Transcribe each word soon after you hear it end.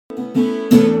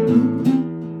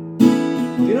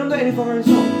any of our own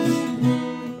songs?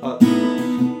 What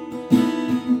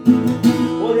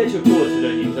are the actual chords we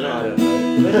don't use? I don't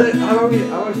know. How about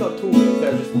we start talking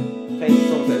instead of just playing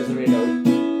songs that doesn't really know?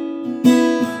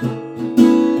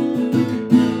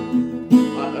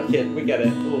 Okay, we get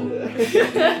it.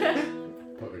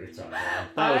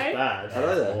 That was bad. I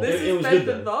know that. This It is was Bedford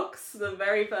good though. Box, the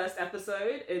very first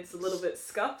episode. It's a little bit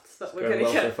scuffed, but we're going going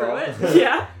to well get so through far. it.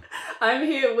 Yeah. I'm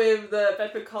here with the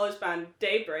Bedford College band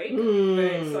Daybreak. Very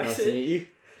excited. Nice to meet you.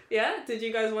 Yeah, did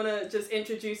you guys want to just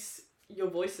introduce your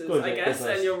voices, Go on, I Jake, guess, go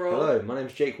first. and your role? Hello, my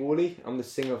name's Jake Worley. I'm the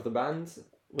singer of the band.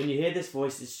 When you hear this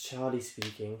voice, it's Charlie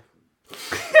speaking.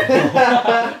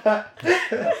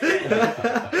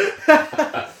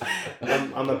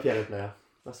 I'm a piano player.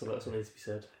 That's what needs to be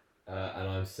said. And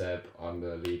I'm Seb. I'm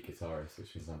the lead guitarist,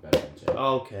 which means I'm better than Jake.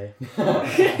 Oh, okay.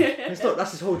 It's not.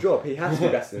 That's his whole job. He has to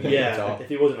be better than the Yeah, guitar. if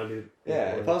he wasn't, I'd be...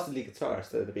 Yeah, if I was the lead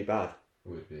guitarist, it'd be bad.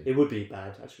 Would be. It would be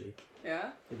bad, actually. Yeah.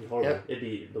 It'd be horrible. Yep. It'd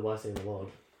be the worst thing in the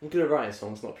world. I'm good at writing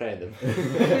songs, not playing them.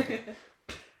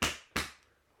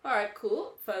 Alright,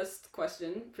 cool. First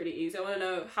question, pretty easy. I want to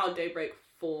know how Daybreak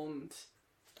formed.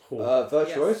 Cool.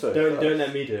 Virtuoso. Don't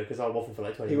let me do it, because I'll waffle for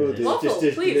like 20 He will minutes. do. Waffle,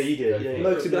 Just, please. You do it. Yeah, No,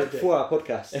 because it'll be like a 4-hour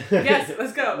podcast. Yes,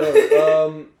 let's go.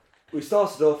 No, we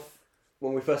started off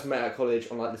when we first met at college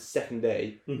on like the second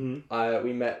day. Mm-hmm.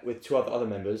 We met with two other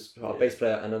members, our bass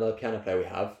player and another piano player we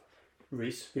have.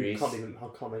 Reese, who Reese. can't make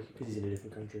it because he's in a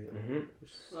different country.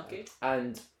 Lucky.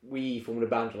 And we formed a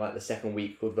band on like the second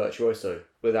week called Virtuoso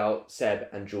without Seb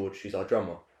and George, who's our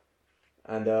drummer.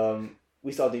 And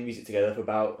we started doing music together for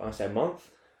about, I'd say, a month.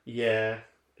 Yeah.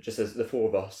 Just as the four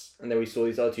of us. And then we saw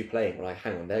these other two playing. We're like,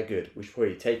 hang on, they're good. We should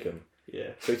probably take them.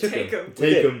 Yeah. So we took Take them. 'em. We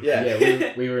Take did, 'em. Yeah.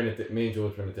 Yeah, we were in me and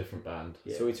George were in a different band.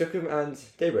 Yeah. So we took them and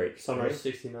Daybreak. Sunrise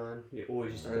 69. You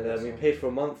always used to play that And we song. paid for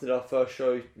a month, did our first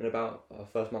show in about our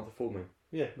first month of forming.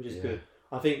 Yeah, which is Yeah. good.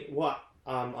 I think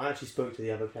I actually spoke to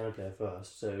the other piano player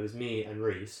first, so it was me and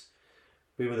Reese.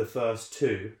 We were the first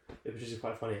two, which is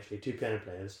quite funny actually, two piano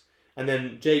players. And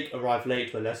then Jake arrived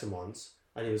late to a lesson once,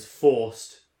 and he was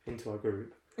forced into our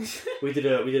group. we did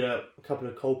a couple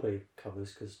of Coldplay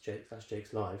covers because that's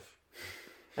Jake's life.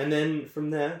 And then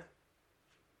from there,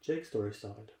 Jake's story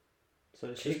started. So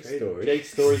it's just Jake's crazy. story?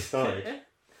 Jake's story started.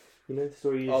 You know the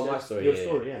story you Oh, said? my story. Your yeah,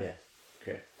 story, yeah. yeah.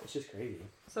 Okay. It's just crazy.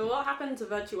 So what happened to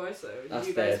Virtuoso? That's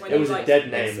You guys, dead. when It you was a like dead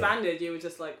name, though. expanded, you were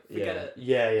just like, forget Yeah. it.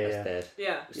 Yeah, That's yeah. dead.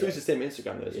 Yeah. It's still the same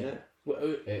Instagram though, isn't Yeah. it?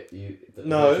 Well,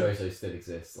 No. Virtuoso still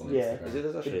exists on Yeah. Instagram. Is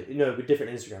it actually? no, with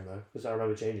different Instagram though, because I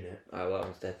remember changing it. Oh, well, that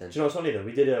one's dead then. Do you know what's funny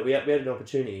though? We had an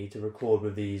opportunity to record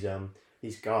with these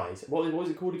guys. What was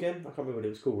it called again? I can't remember what it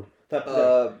was called.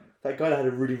 That guy that had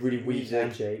a really weak music.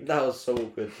 handshake. That was so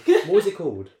good. What was it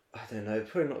called? I don't know.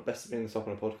 Probably not best to bring this up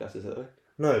on a podcast, is it though?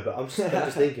 No, but I'm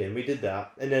just thinking we did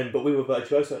that, but we were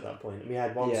Virtuoso at that point, and we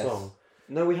had one Yes. song.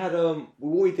 No, we had what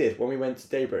we did when we went to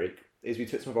Daybreak is we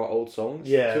took some of our old songs.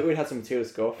 Yeah. So we had some material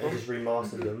to go off And from. just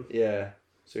remastered them, Yeah.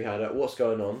 So we had What's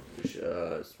Going On,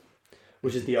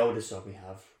 which is the oldest song we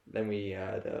have. then we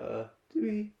had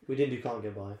We didn't do Can't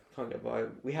Get By, Can't Get By.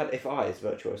 We had If I's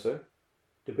Virtuoso.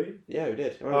 did we? Yeah, we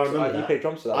did. I remember You that. played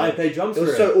drums for that. I one. played drums It for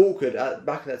was it. so awkward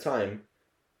back in that time.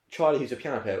 Charlie, who's a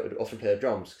piano player, would often play the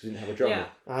drums because we didn't have a drummer.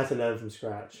 Yeah. I had to learn from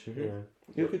scratch. Mhm. You know.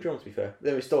 You were good drums, to be fair.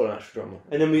 Then we stole an actual drummer.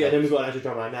 And then we got an actual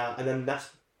drummer right now, and then that's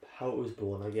how it was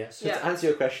born, I guess. So Yeah. to answer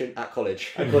your question, at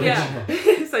college. At college. Yeah.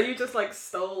 So you just like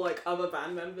stole like other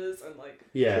band members and like.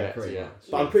 Yeah. Correct, pretty yeah. much.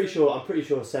 But I'm pretty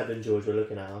sure Seb and George were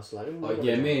looking at us like. "Ooh, Oh, we've got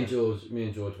yeah, a me and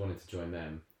drummer." George wanted to join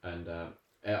them, and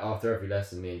after every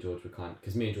lesson, me and George were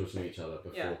because me and George knew each other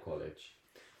before Yeah. college.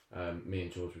 Me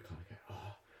and George would kind of go,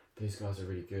 "Oh, these guys are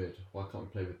really good. Why can't we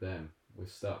play with them? We're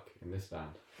stuck in this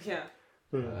band." Yeah.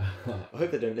 Hmm. I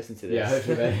hope they don't listen to this. Yeah,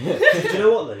 hopefully they. Do you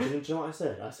know what though? Do you know what I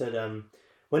said? I said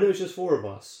when it was just four of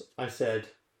us, I said,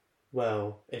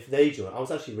 well, if they join, I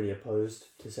was actually really opposed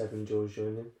to Seb and George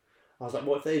joining. I was like,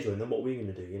 what if they join? Then what are we going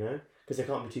to do? You know, because there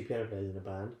can't be two piano players in a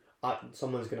band.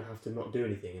 Someone's going to have to not do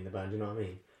anything in the band. You know what I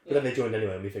mean? But then they joined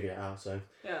anyway, and we figured it out. So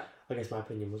Yeah. I guess my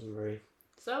opinion wasn't very.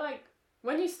 So like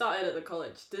when you started at the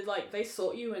college, did like they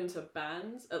sort you into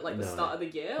bands at like the No. start of the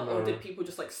year, or No. did people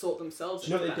just like sort themselves?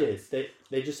 Do you know into what they bands? did?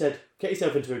 They just said, get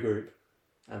yourself into a group.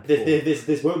 And perform.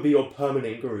 This won't be your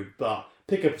permanent group, but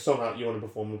pick a song out you want to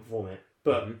perform and perform it.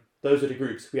 But Mhm. those are the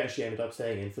groups we actually ended up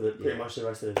staying in for the pretty Yeah. much the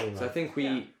rest of the thing. So I like, think we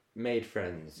Yeah. made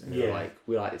friends. And Yeah. we were like,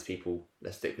 we like these people.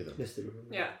 Let's stick with them. let's do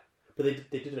it. Yeah. But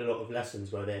they did a lot of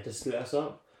lessons where they had to split us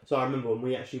up. So I remember when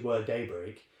we actually were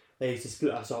Daybreak, they used to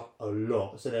split us up a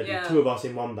lot. So there'd Yeah. be two of us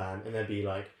in one band, and there'd be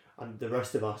like the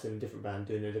rest of us in a different band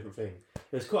doing a different thing.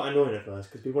 It was quite annoying at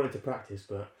first because we wanted to practice,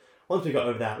 but once we got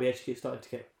over that, we actually started to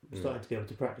be able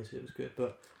to practice. It was good,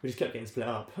 but we just kept getting split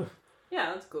up.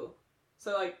 Yeah, that's cool.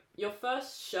 So like your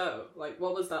first show, like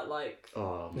what was that like?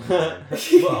 Oh man.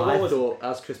 Well, I what was- thought that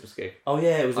was Christmas gig. Oh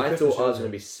yeah, it was. I thought I was gonna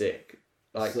be sick.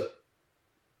 Like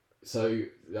So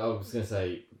I was gonna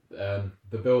say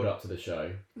the build up to the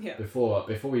show. Yeah. Before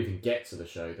we even get to the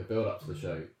show, the build up to the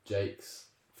show, Jake's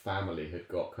family had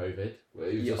got COVID. It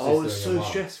was your sister oh, it and was your so mum.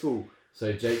 stressful.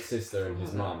 So Jake's sister and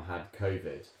his mum had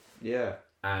COVID, Yeah.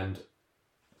 and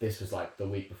this was like the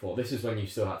week before. This is when you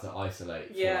still had to isolate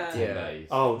for Yeah. like 10 Yeah. days.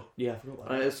 Oh yeah, I forgot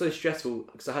about And that. it was so stressful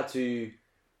because I had to.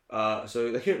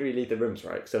 So they couldn't really leave the rooms,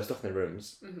 right? Because they were stuck in the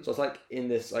rooms. Mhm. So I was like in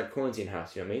this like quarantine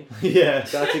house. You know what I mean? Yeah.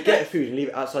 So I had to get food and leave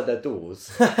it outside their doors.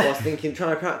 So I was thinking,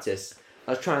 trying to practice.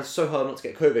 I was trying so hard not to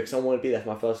get COVID because I wanted to be there for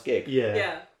my first gig. Yeah.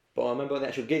 Yeah. But I remember on the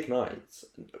actual gig night,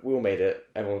 we all made it.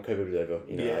 Everyone COVID was over.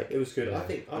 You know, Yeah, like it was good. Yeah. I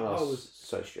think I and I was was.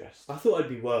 so stressed. I thought I'd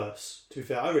be worse. To be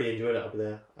fair, I really enjoyed it up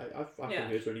there. I Yeah.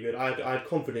 think it was really good. I had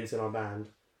confidence in our band,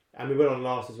 and we went on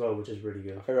last as well, which is really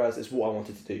good. I realised it's what I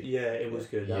wanted to do. Yeah, it was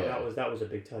good. That, Yeah. that was a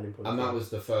big turning point. And for that me. was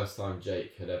the first time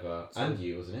Jake had ever, and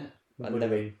you, wasn't it? I What do you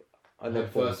never- mean? I The never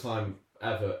first time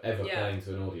ever Yeah. playing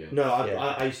to an audience. No,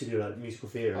 Yeah. I used to do like musical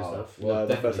theatre and Oh, stuff. well, No,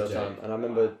 the first definitely time, Jake. and I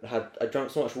remember I drank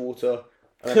so much water.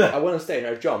 And I went on stage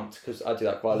and I jumped because I do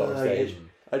that quite a lot on Oh, yeah. stage.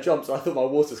 I jumped and I thought my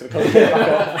water was going to come back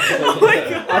off. Oh my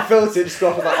God. I felt it just go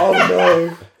off. I was like,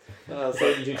 oh no. So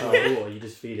you drink too much water, you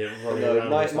just feed it running No,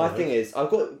 around. my thing is,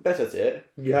 I've got better at it,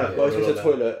 You have, but I got use a the lot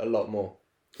better. toilet a lot more.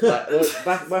 Like,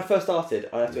 back when I first started,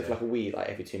 I had to go for like a wee like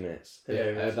every 2 minutes.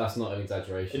 Hilarious. That's not an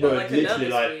exaggeration. No, Like a literally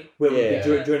nervous like wee. when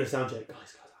Yeah. during the sound check,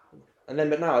 guys. But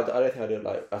now I don't think I do it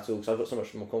like at all because I've got so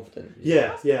much more confident.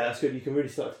 Yeah, that's good. You can really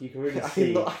I see.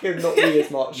 can not wee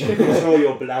as much. You can control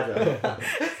your bladder.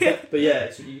 But yeah,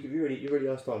 it's, you really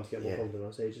are starting to get more Yeah. confident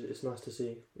on stage. It's nice to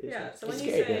see. It's Yeah. nice. So when It's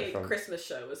you getting say it from- Christmas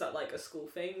show, was that like a school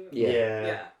thing? Yeah.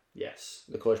 Yeah. Yes.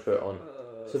 The college put it on.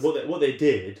 So what they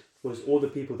did was all the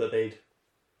people that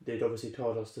they'd obviously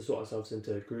told us to sort ourselves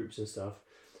into groups and stuff.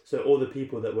 So all the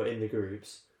people that were in the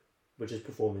groups were just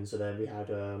performing. So then we had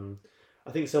I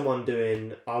think someone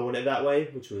doing I Want It That Way,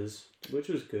 which was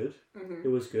good. Mhm. It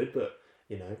was good, but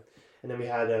you know. And then we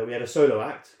had a solo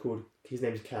act called his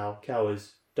name's Cal. Cal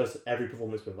does every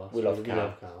performance with us. We love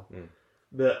Cal. Mm.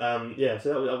 But yeah,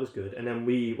 so that was good. And then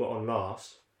we were on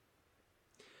last.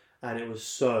 And it was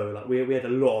so like we had a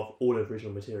lot of all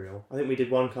original material. I think we did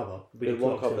one cover. We did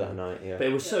one Clock cover Cinema. that night, yeah. But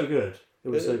it was so good. It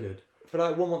was so good. For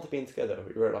like 1 month of being together,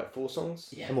 we wrote like 4 songs.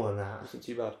 Yeah, more than It that. wasn't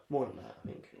too bad. More than that, I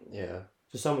think. Yeah.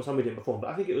 So some we didn't perform,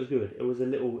 but I think it was good. It was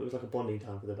like a bonding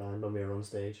time for the band when we were on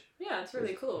stage. Yeah, it's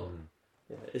really cool. Mm.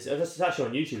 Yeah, it's actually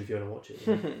on YouTube if you want to watch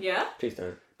it. Yeah. Please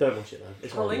don't. Don't watch it, man.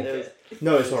 It's I'll horrible. link it.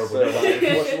 No, it's horrible. So, Don't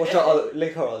watch it. watch our other,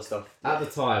 link our other stuff. At the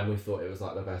time, we thought it was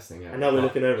like the best thing ever. And now we're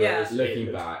looking over Yeah. it. It's, Looking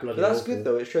it looks back. bloody But that's awful. good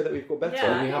though. It showed that we've got better.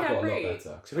 Yeah. we have got a lot great.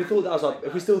 better. So if we thought that was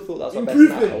if we still thought that was our best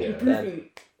Improvement, now, yeah. then improvement.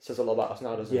 it says a lot about us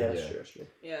now, doesn't Yeah, it? that's true. That's true.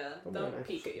 Yeah. Oh, Don't man,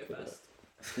 peek at your I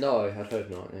first. No, I'd hope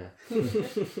not. Yeah.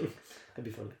 That'd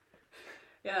be funny.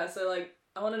 Yeah. So like,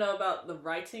 I want to know about the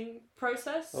writing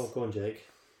process. Oh, go on, Jake.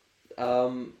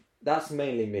 That's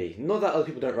mainly me. Not that other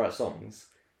people don't write songs.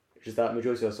 It's just that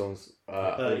majority of our songs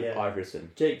yeah. I've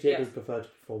written. Jake Yeah. would prefer to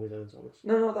perform his own songs.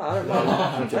 No, not that. I don't mind.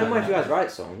 I don't mind if you guys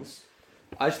write songs.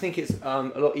 I just think it's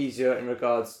a lot easier in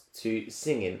regards to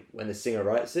singing when the singer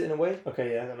writes it in a way.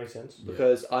 Okay, yeah, that makes sense.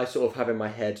 Because I sort of have in my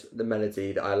head the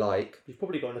melody that I like. You've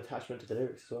probably got an attachment to the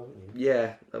lyrics as well, haven't you?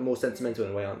 Yeah, they're more sentimental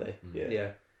in a way, aren't they? Yeah.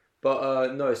 Yeah.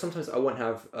 But no, sometimes I won't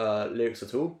have lyrics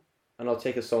at all. And I'll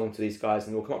take a song to these guys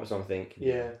and we'll come up with something.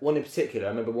 Yeah. One in particular, I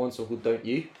remember one song called Don't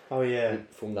You. Oh, yeah.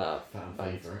 From that. Fan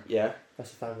favourite. Yeah.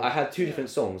 That's a fan. I had 2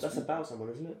 different songs. That's about someone,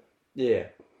 isn't it? Yeah.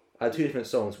 I had 2 different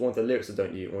songs. One of the lyrics of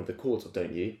Don't You, one of the chords of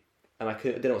Don't You. And I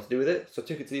didn't know what to do with it. So I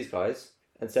took it to these guys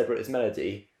and separated its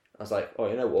melody. I was like, oh,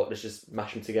 you know what? Let's just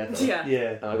mash them together. Yeah.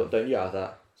 Yeah. And I got Don't You out of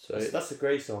that. So That's a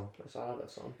great song. I like that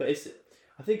song. But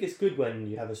I think it's good when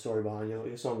you have a story behind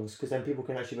your songs because then people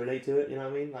can actually relate to it. You know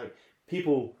what I mean? Like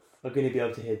people are going to be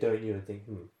able to hear "Don't You" and think,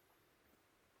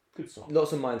 good song.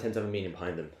 lots of mine tend to have a meaning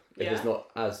behind them. If Yeah. it's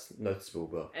not as noticeable,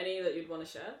 but Any that you'd want to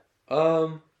share?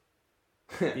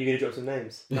 You're going to drop some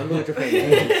names. I'm not dropping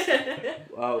names.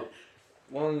 Well,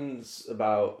 one's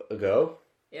about a girl.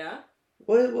 Yeah.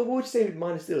 What would you say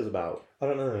Mine is Still is about? I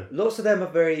don't know. Lots of them are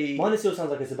very... Mine still sounds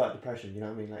like it's about depression. You know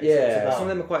what I mean? Like, yeah, it's about, some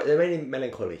of them are they're mainly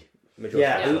melancholy. Majority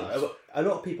Yeah, of Yeah. them. a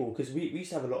lot of people because we used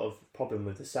to have a lot of problem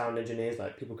with the sound engineers.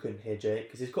 Like people couldn't hear Jake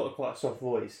because he's got quite a soft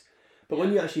voice. But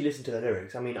when you actually listen to the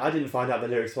lyrics, I mean, I didn't find out the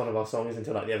lyrics to one of our songs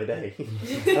until like the other day.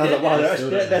 And I was like, wow,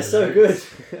 they're so good.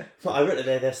 But I read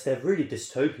that they're really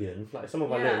dystopian. Like some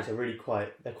of our lyrics are really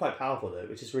they're quite powerful though,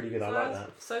 which is really good. So I like that.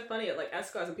 So funny at like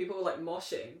Esquires and people were like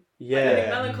moshing. Yeah. Like,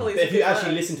 Melancholy. But if you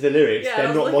actually listen to the lyrics,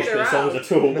 they're not mosh pit songs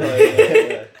at all.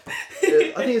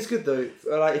 I think it's good though.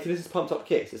 Like if you listen to Pumped Up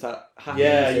Kicks, it's that happy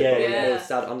Yeah, music, yeah, but with yeah. a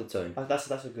sad undertone. That's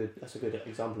a good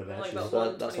example of it. Like Actually.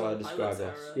 that That's how I 121 describe Pilots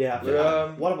us. era. Yeah, I think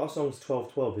Yeah. one of our songs,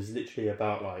 1212, is literally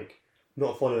about like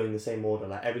not following the same order.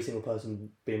 Like every single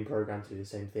person being programmed to do the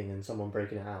same thing, and someone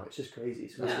breaking it out. It's just crazy.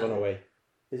 It's Yeah. Run Away.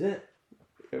 Is it?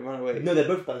 Run Away. No, they're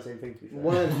both about the same thing. To be fair.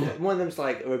 One of them's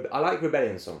like I like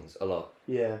rebellion songs a lot.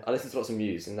 Yeah. I listen to lots of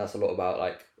Muse, and that's a lot about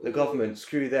like the government.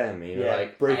 Screw them, you know, Yeah.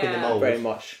 like Breaking the Yeah. mold. very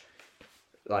much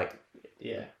like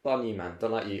Yeah. bun you, man.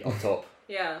 Don't like you up top.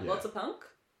 Yeah, Yeah. lots of punk.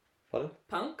 Pardon?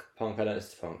 Punk? Punk. I don't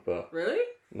listen to punk, but Really?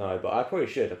 no, but I probably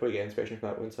should. I probably get inspiration from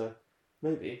that winter.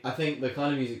 Maybe. I think the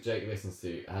kind of music Jake listens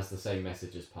to has the same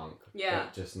message as punk. Yeah.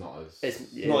 But just not as.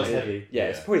 It's Not as heavy. Yeah,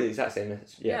 it's Yeah. probably the exact same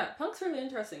message. Yeah. Punk's really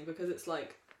interesting because it's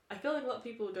like, I feel like a lot of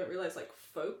people don't realise like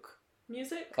folk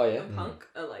music Oh, yeah? and punk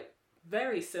are like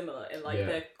very similar in like Yeah.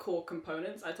 their core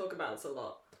components. I talk about this a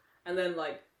lot. And then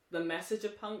like the message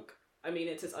of punk, I mean,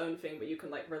 it's its own thing, but you can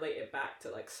like relate it back to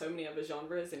like so many other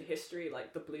genres in history,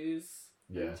 like the blues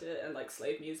Yeah. and shit, and like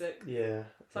slave music. Yeah.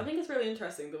 So I think it's really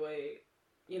interesting the way,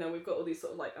 you know, we've got all these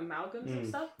sort of like amalgams of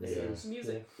stuff. Yeah. It's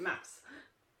music maps.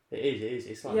 It is.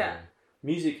 It's like Yeah.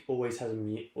 music always has a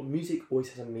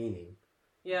meaning.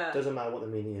 Yeah. It doesn't matter what the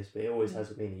meaning is, but it always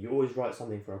has a meaning. You always write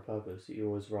something for a purpose. You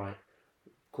always write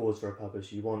chords for a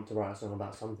purpose. You want to write a song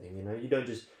about something. You know, you don't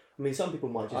just. I mean, some people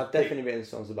might just. I've definitely written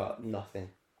songs about nothing.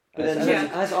 But But then- then,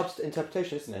 and it's up to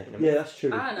interpretation, isn't it? You know? Yeah, that's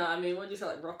true. I don't know. I mean, what do you say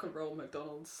like rock and roll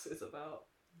McDonald's is about?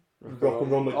 Rock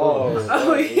and roll McDonald's.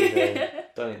 Oh, evil. yeah.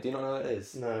 Do you not know what it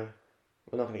is? No.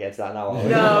 We're not going to get into that now, are we?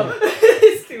 No,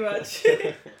 it's too much.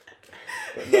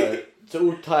 But no, to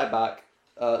all tie it back,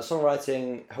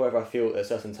 songwriting, however I feel at a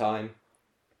certain time,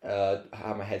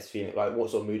 how my head's feeling, like what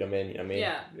sort of mood I'm in, you know what I mean?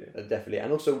 Yeah. Definitely.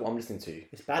 And also what I'm listening to.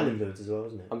 It's band influence as well,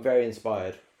 isn't it? I'm very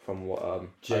inspired from what I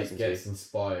Jake listen gets to.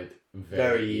 inspired Very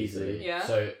very easily. easily. Yeah.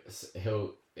 So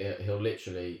he'll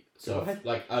literally Go ahead.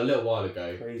 like a little while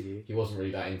ago Crazy. he wasn't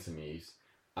really that into Muse,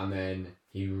 and then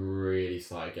he really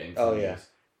started getting into Oh, Muse, yeah.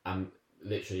 and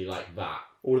literally like that.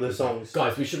 All of the It's like, songs.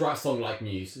 guys, we should write a song like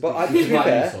Muse. But I- We should to be write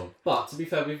a new fair- song. But to be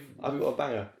fair, I've got a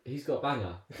banger. he's got a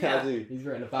banger. Yeah. I do. He's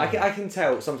written a I banger. can, I can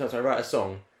tell sometimes when I write a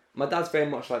song, my dad's very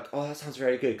much like, oh, that sounds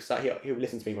very good, because he'll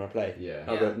listen to me when I play. Yeah.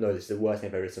 I'll go, no, this is the worst thing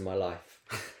I've ever written in my life.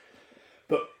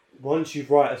 Once you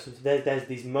write, there's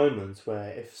these moments where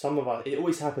if some of us, it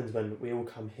always happens when we all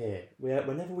come here.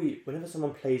 Whenever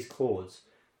someone plays chords,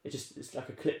 it's like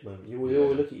a clip moment. We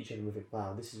all Yeah. look at each other and we think,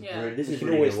 wow, this is Yeah. really, this You is can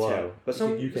really always good work. tell.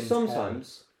 But You can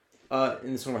sometimes,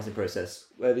 in the songwriting process,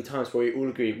 there'll be times where we all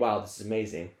agree, wow, this is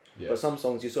amazing. Yeah. But some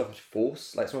songs you sort of have to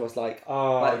force, like some of us like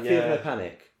Oh Fear of No yeah.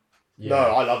 Panic. Yeah. No,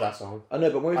 I love that song. I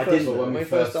know, but when we I first, didn't, but when we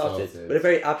first started, but a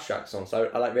very abstract song, so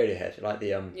I like Radiohead, I like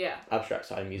the Yeah. abstract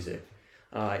side of music,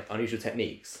 and I like Unusual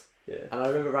Techniques. Yeah. And I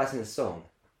remember writing a song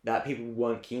that people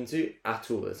weren't keen to at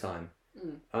all at the time.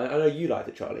 Mm. I know you liked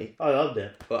it, Charlie, I loved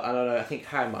it. but I don't know, I think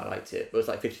Harry might have liked it, but it was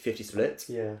like 50-50 split.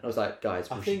 Yeah. I was like, guys,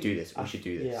 I we think- should do this, we should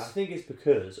do this. Yeah, I think it's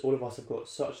because all of us have got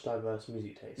such diverse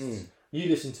music tastes. Mm. You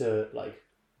listen to like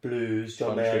blues,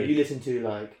 John Mayer. Country. You listen to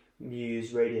like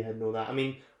Muse, Radiohead, and all that. I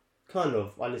mean, kind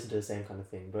of. I listen to the same kind of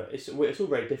thing, but it's all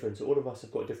very different. So all of us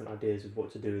have got different ideas of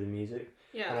what to do with the music,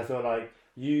 and Yeah. I feel like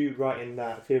you writing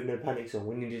that Fear of No Panic song,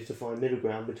 we needed to find middle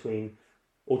ground between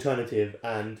alternative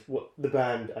and what the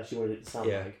band actually wanted it to sound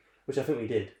Yeah. like, which I think we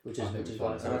did, which I is think which we is why it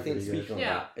found And I sounds think really good. speaking on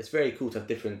Yeah. that, it's very cool to have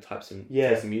different types of Yeah.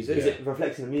 tastes in music. Because it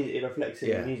reflects in the music. It reflects in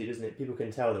Yeah. the music, doesn't it? People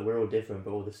can tell that we're all different,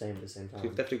 but all the same at the same So time.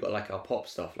 we've definitely got like our pop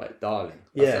stuff, like Darling.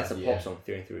 Yeah. That's a Yeah. pop song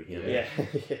through and through, you know? Yeah, And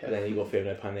yeah. then you got Fear of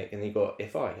No Panic, and you got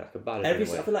If I, like a ballad. I in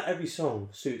a way. feel like every song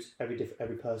suits every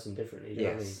person differently. Do you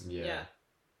know what I mean? Yes. Yeah. Yeah.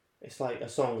 It's like a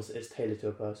song is tailored to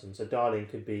a person. So "Darling"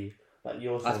 could be like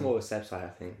your song. That's more of a Seb side, I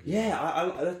think. Yeah,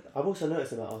 I've also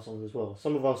noticed about our songs as well.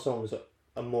 Some of our songs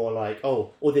are more like,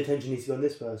 oh, all the attention needs to be on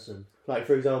this person. Like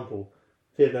for example,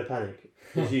 "Fear of No Panic"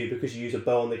 is you because you use a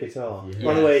bow on the guitar. Yeah.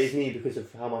 "Runaway" is me because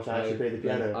of how much I actually play the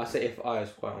piano. I say If I is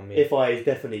quite on me. "If I" is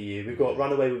definitely you. We've got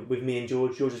 "Runaway" with me and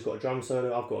George. George has got a drum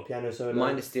solo. I've got a piano solo.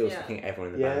 Mine is still, I Yeah. think,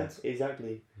 everyone in the yeah, band.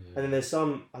 exactly. Yeah. And then there's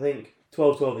some. I think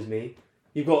 12/12 is me.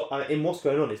 You've got in What's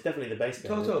Going On. It's definitely the bass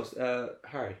player. 12-12's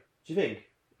Harry. Do you think?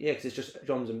 Yeah, because it's just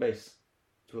drums and bass.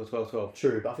 12.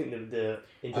 True, but I think the I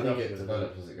think introduction it was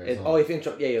develops as it goes And, on. oh, if you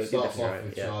interrupt, yeah, you're Starts definitely off right.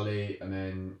 with Yeah. Charlie, and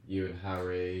then you and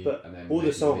Harry, But and then all the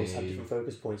maybe songs me. have different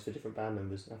focus points for different band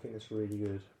members. I think that's really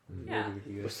good. Yeah. Really,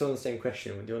 really We're good. still on the same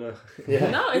question. Do you want to? Yeah.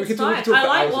 No, We it's can talk- we fine. can talk I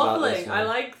like for hours about this waffling. now. I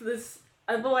like this.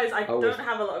 Otherwise, I Always. don't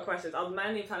have a lot of questions. I'm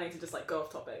mainly planning to just like go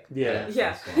off topic. Yeah.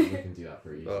 Yeah. That's fine. We can do that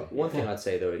pretty easily. But one thing I'd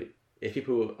say though, if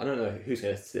people, I don't know who's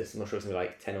going to listen to this. I'm not sure it's going to be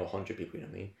like 10 or 100 people. You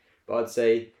know what I mean? But I'd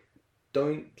say,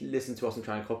 don't listen to us and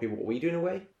try and copy what we do in a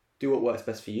way. Do what works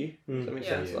best for you. Does that make Yeah.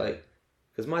 sense? Like,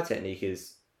 because my technique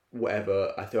is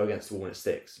whatever I throw against the wall and it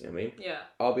sticks. You know what I mean? Yeah.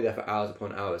 I'll be there for hours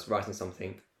upon hours writing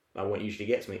something. I won't usually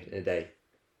get something in a day,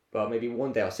 but maybe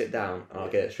one day I'll sit down and I'll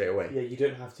get it straight away. Yeah, you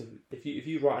don't have to. If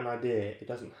you write an idea, it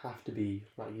doesn't have to be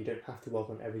like you don't have to work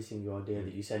on every single idea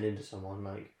that you send into someone.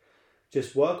 Like,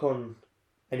 just work on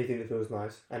anything that feels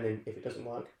nice, and then if it doesn't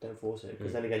work, don't force it.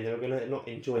 Because then again, you're gonna not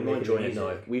enjoy. I'm not making enjoying the it. No,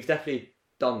 music. we've definitely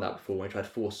done that before when we tried to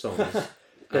force songs.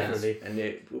 Definitely. and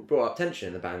it brought up tension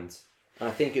in the band. And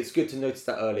I think it's good to notice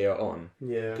that earlier on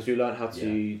Yeah. because we learn how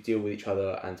to deal with each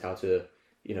other and how to,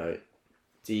 you know,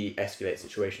 de-escalate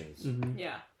situations. Mm-hmm.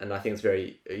 Yeah. And I think it's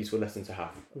very a useful lesson to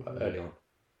have Mhm. early on.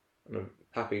 And I'm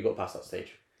happy you got past that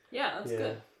stage. Yeah, that's Yeah.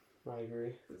 good. I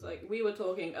agree. It's like we were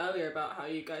talking earlier about how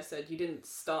you guys said you didn't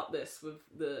start this with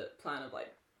the plan of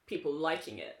like people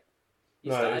liking it.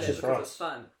 You No, started it's it just because for it's us.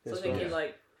 fun. So It's I'm for thinking us.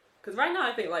 like, because right now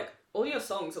I think like all your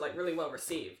songs are like really well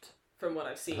received from what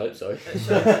I've I seen. hope so. At shows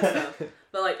and stuff.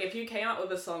 But like, if you came out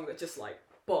with a song that just like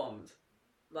bombed,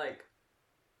 like,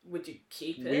 would you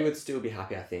keep it? We would still be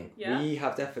happy, I think. Yeah?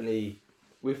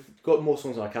 We've got more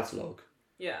songs on our catalogue,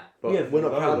 Yeah. but Yeah, we're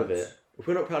not proud of loads. it. If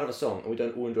we're not proud of a song and we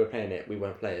don't all enjoy playing it, we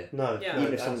won't play it. No. Yeah. no,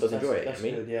 Even if someone doesn't enjoy it, that's I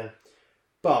mean. good, yeah.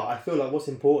 But I feel like what's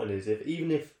important is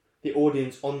even if the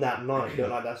audience on that night don't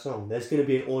like that song, there's going to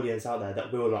be an audience out there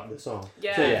that will like the song.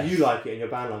 Yeah. So Yeah. if you like it and your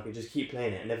band like it, just keep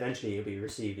playing it, and eventually it'll be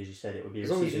received, as you said, it will be As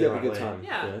long as received you in have the a right good way. time.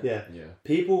 Yeah. you know? Yeah. Yeah.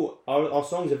 People, our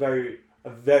songs are very,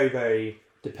 very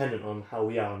dependent on how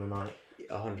we are on the night.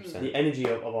 100%. The energy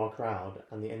of our crowd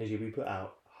and the energy we put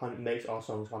out makes our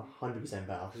songs 100%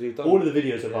 better. 'Cause we've done All of the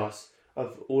videos of yeah. us,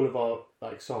 of all of our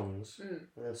like songs, Mm.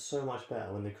 they're so much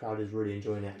better when the crowd is really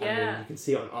enjoying it, and Yeah. then you can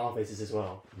see it on our faces as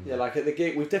well. Yeah, like at the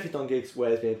gig, we've definitely done gigs where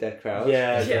there's been a dead crowd.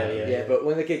 Yeah. But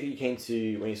when the gig you came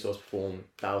to, when you saw us perform,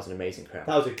 that was an amazing crowd.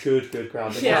 That was a good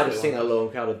crowd. The Yeah. Crowd crowd of singing was-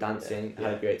 along, crowd of dancing, Yeah.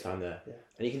 had a great time there. Yeah.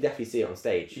 And you can definitely see it on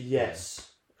stage.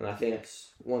 Yes. And I think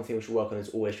Yes. one thing we should work on is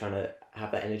always trying to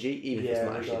have that energy, even if it's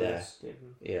not actually there. regardless. Yeah.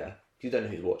 Yeah. You don't know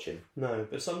who's watching. No,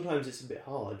 but sometimes it's a bit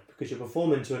hard because you're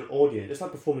performing to an audience. It's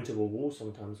like performing to a wall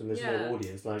sometimes when there's Yeah. no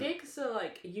audience. Like, Gigs are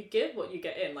like you give what you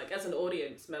get in. Like as an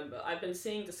audience member, I've been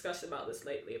seeing discussion about this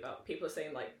lately about people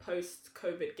saying like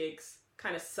post-COVID gigs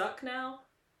kind of suck now,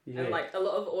 yeah. and like a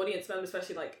lot of audience members,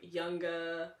 especially like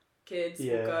younger kids,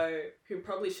 Yeah. will go who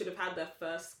probably should have had their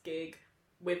first gig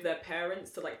with their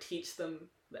parents to like teach them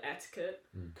the etiquette.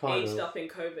 kind Aged of. Up in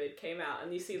COVID came out,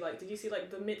 and you see like, did you see like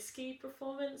the Mitski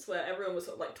performance where everyone was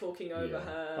sort of like talking over Yeah.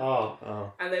 her,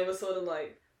 Oh. and they were sort of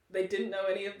like, they didn't know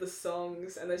any of the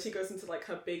songs, and then she goes into like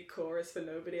her big chorus for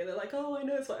nobody, and they're like, oh, I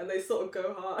know it's what, and they sort of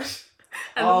go hard,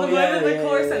 and Oh, the yeah, moment the yeah,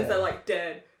 chorus yeah. ends, they're like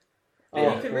dead, and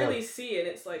Oh, you can yeah. really see, and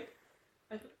it's like,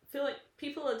 I feel like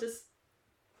people are just,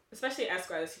 especially at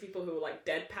Esquire, I see people who are like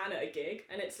deadpan at a gig,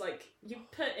 and it's like you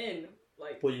put in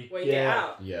like Well, you- where you get yeah.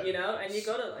 out, Yeah. you know, and you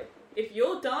gotta like, if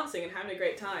you're dancing and having a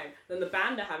great time, then the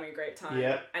band are having a great time,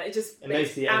 Yeah. and it just It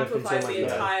makes the everything so amplifies much the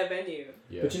better. entire venue.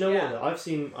 Yeah. But you know Yeah. what?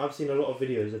 Though? I've seen a lot of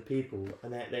videos of people,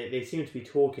 and they seem to be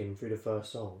talking through the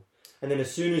first song, and then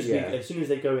as soon as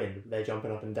they go in, they're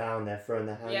jumping up and down, they're throwing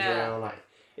their hands Yeah. around. Like,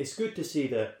 it's good to see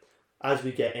that as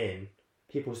we get in,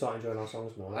 people start enjoying our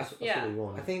songs more. That's Yeah. what we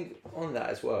want. I think on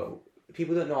that as well,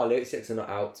 people don't know our lyrics yet 'cause they're not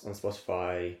out on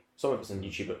Spotify. Some of it's on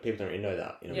YouTube, but people don't really know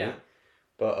that. You know what I Yeah. mean?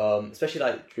 But especially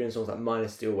like during songs like Mine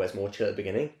Is Still, where it's more chill at the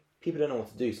beginning, people don't know what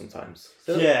to do sometimes.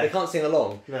 So Yeah. they can't sing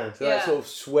along. No, So they Yeah. sort of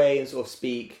sway and sort of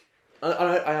speak.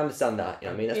 I understand that. You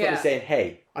know what I mean? That's not Yeah. me saying,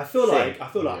 hey, I feel Sing. like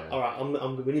Yeah. all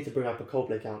right. We need to bring up a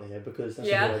Coldplay counter here because that's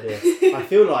Yeah. a good idea. I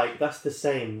feel like that's the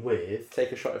same with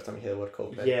take a shot every time you hear the word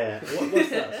Coldplay. yeah. What's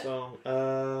that song?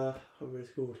 What is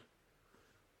it called?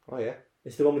 Oh yeah.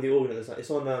 It's the one with the organ.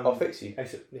 It's on. I'll fix you.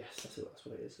 Yes, that's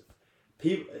what it is.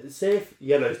 People say if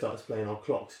Yellow starts playing, our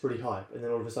clock's pretty hype, and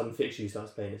then all of a sudden Fix You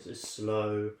starts playing. It's just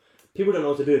slow. People don't know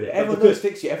what to do with it. Everyone because, knows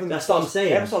Fix You. Everyone That's what I'm starts, saying.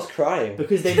 Everyone starts crying.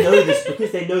 because they know this.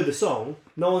 Because they know the song.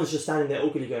 No one's just standing there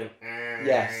awkwardly going.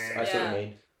 Yes, I see what Yeah. you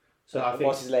mean. So I think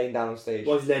Whilst he's laying down on stage.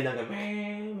 while he's laying down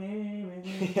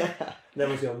going. yeah. And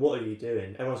everyone's going, "What are you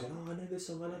doing?" Everyone's going, "Oh, I know this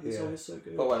song. I know this Yeah. song. It's so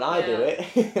good." But when I do Yeah.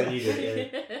 it, When you do it,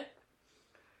 yeah.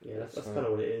 Yeah, that's That's kind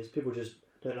of what it is. People just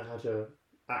don't know how to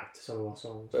act to some of our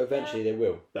songs. But eventually they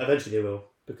will. But eventually they will,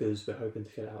 because we're hoping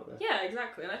to get it out there. Yeah,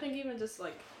 exactly. And I think even just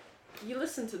like you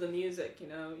listen to the music, you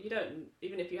know, you don't,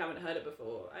 even if you haven't heard it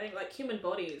before. I think like Human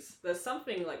Bodies, there's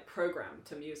something like programmed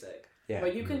to music Yeah.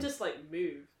 where you can just like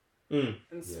move and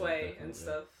sway and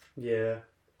stuff. Yeah.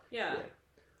 Yeah.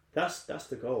 That's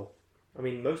the goal. I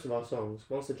mean, most of our songs,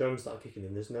 once the drums start kicking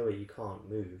in, there's no way you can't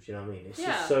move. Do you know what I mean? It's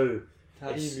just so.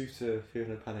 How do you It's- move to Feel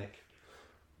No Panic?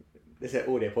 This is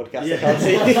an audio podcast. Yeah. I can't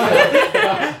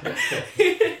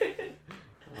see.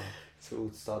 So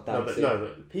we'll start dancing.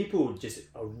 But people just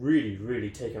are really, really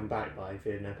taken back by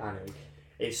Fear No Panic.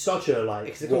 It's such a like.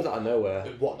 Because it comes out of nowhere.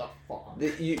 What the fuck?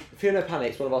 Feel No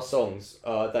Panic is one of our songs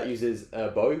that uses a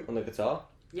bow on the guitar.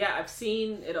 Yeah, I've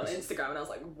seen it on Instagram and I was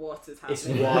like, what is It's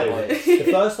happening? wild. The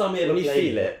first time we ever When you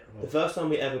played feel it. the first time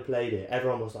we ever played it,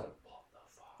 everyone was like, "What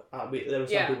the fuck?" There were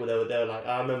some Yeah. people they were like,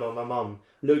 I remember my mum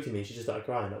looked at me, she just started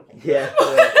crying. Like, Yeah.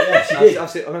 yeah, she did. I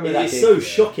remember that. It's gig. so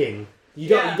shocking. You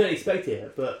don't Yeah. expect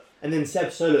it, but and then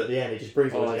Seb's solo at the end, it just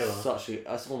brings it all Oh, together.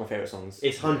 that's one of my favourite songs.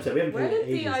 It's 100%. We haven't Where played it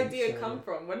did in the ages, idea so- come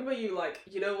from? When were you like,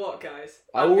 you know what, guys?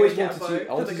 I I'm always gonna get wanted a to. bow I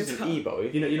for wanted the to use an guitar. e-bow.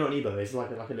 You know an e-bow. It's like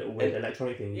a little weird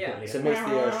electronic thing. You Yeah. put in it. So it makes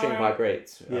the string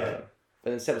vibrate. Yeah.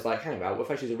 And then Seb was like, hang about, what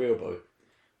if I choose a real bow?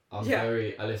 Yeah.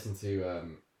 I listen to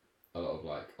a lot of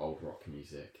like old rock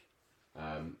music,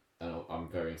 and I'm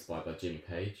very inspired by Jimmy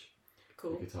Page,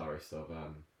 Cool. the guitarist of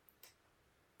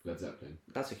Led Zeppelin.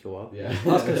 That's a cool one. Yeah, I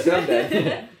was concerned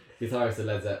then. Guitarist of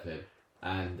Led Zeppelin,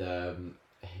 and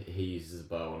he uses a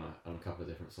bow on a couple of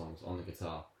different songs on the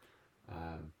guitar.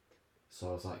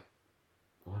 So I was like,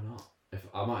 why not? If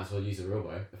I might as well use a real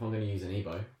bow. If I'm going to use an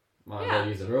e-bow, might as well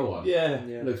use a real one. Yeah.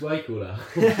 It looks way cooler.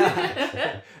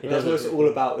 That's what it's all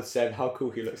about with Seb, how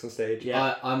cool he looks on stage.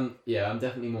 Yeah. I'm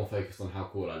definitely more focused on how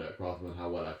cool I look rather than how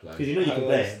well I play. Because you know you can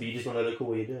play it, but you just want to look cool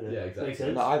while you're doing it. Yeah, exactly. Makes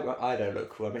sense? No, I don't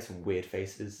look cool. I make some weird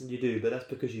faces. You do, but that's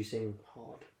because you sing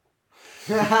hard.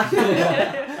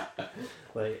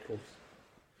 Wait,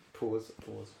 pause.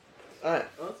 Alright.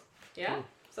 Yeah.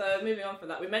 So moving on from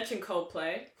that, we mentioned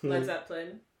Coldplay, Led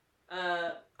Zeppelin.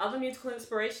 Other musical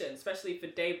inspiration, especially for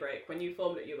Daybreak, when you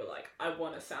formed it, you were like, I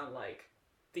want to sound like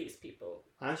these people.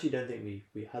 I actually don't think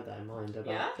we had that in mind. About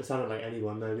Yeah? It sounded like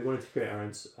anyone. No, we wanted to create our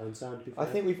own sound. to be I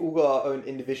fair. think we've all got our own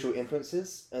individual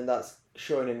influences, and that's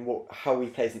shown in how we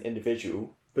play as an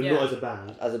individual. But Yeah. not as a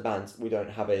band. As a band, we don't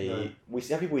have a. No. We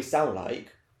have people we sound like,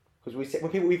 because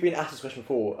we've been asked this question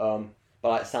before, by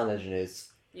like sound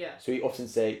engineers. Yeah. So we often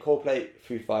say Coldplay,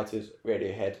 Foo Fighters,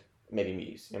 Radiohead, maybe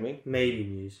Muse. You know what I mean? Maybe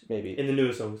Muse. Maybe. In the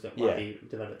newer songs that might Yeah. be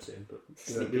developed soon, but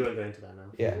we won't go into that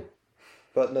now. Yeah.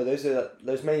 But no,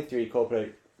 those main three: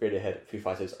 Coldplay, Radiohead, Foo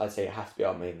Fighters. I'd say it has to be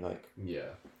our main like. Yeah.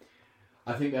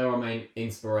 I think they're our main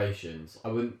inspirations. I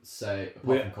wouldn't say,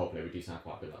 apart from Coldplay, we do sound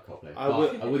quite a bit like Coldplay.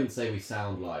 I wouldn't say we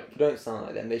sound like... We don't sound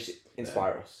like them. They should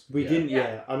inspire us. We Yeah. didn't,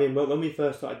 Yeah. I mean, when we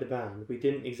first started the band, we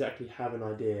didn't exactly have an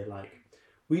idea, like,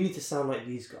 we need to sound like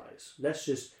these guys. Let's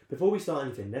just, before we start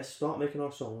anything, let's start making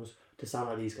our songs to sound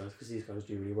like these guys, because these guys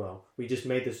do really well. We just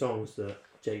made the songs that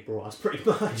Jake brought us, pretty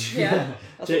much. Yeah.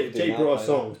 That's what we do Jake now, brought us I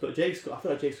songs, but I feel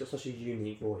like Jake's got such a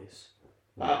unique voice.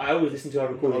 I always listen to our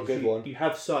recordings. good one. You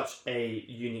have such a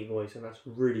unique voice, and that's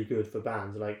really good for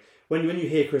bands. Like when you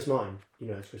hear Chris Martin, you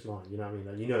know it's Chris Martin. You know what I mean?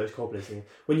 Like, you know it's Coldplay singing.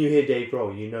 When you hear Dave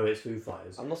Grohl, you know it's Foo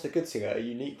Fighters. I'm not a good singer, a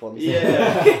unique one.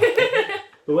 Yeah.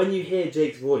 But when you hear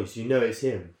Jake's voice, you know it's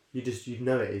him. You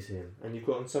know it is him, and you've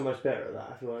gotten so much better at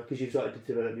that. I feel like because you've started to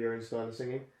develop your own style of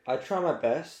singing. I try my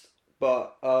best,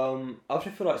 but I also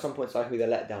feel like at some points I can be the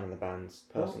letdown in the bands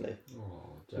personally.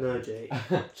 Oh, No, Jake.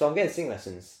 So I'm getting singing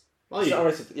lessons. Oh, you? I'm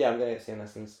going to singing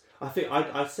lessons. I think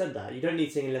I said that. You don't need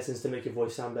singing lessons to make your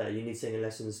voice sound better. You need singing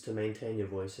lessons to maintain your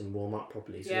voice and warm up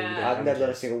properly. So that you Yeah. don't I've have never done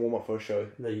a jets. single warm up for a show.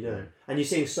 No, you don't. And you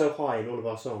sing so high in all of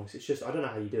our songs. It's just I don't know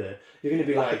how you do it. You're going to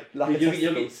be Like like, a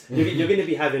you're going to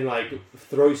be having like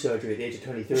throat surgery at the age of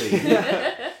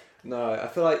 23. No, I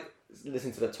feel like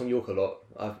listening to that Tom York a lot.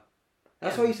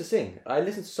 That's how I used to sing. I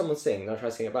listen to someone sing and I try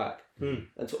to sing it back. Hmm.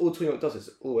 And all Tom York does is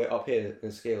all the way up here in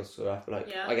the scales. So I feel like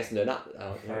Yeah. I guess learn that.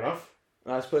 Fair enough.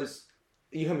 And I suppose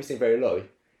you heard me sing very low.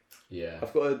 Yeah.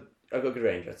 I've got a good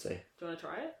range, I'd say. Do you want to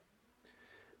try it?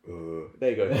 There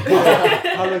you go.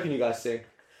 How low can you guys sing?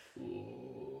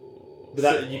 But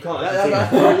that you can't. That- actually that-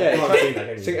 sing that. yeah, You can't sing that,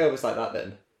 can you? Sing Elvis like that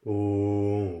then.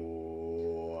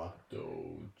 Oh.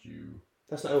 Don't you...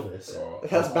 That's not Elvis.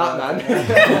 That's Batman.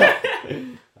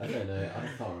 I don't know.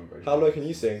 I can't remember. How low can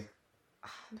you sing?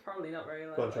 Probably not very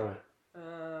low. Go on, try it.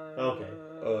 Okay.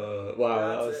 Wow,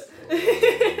 that was.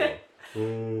 it.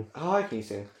 Ooh. How high can you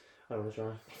sing? I want to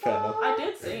try. Fair enough. I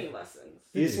did singing lessons.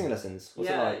 You did singing lessons. What's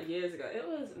yeah, it like? years ago. It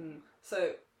was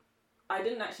so. I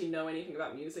didn't actually know anything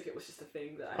about music. It was just a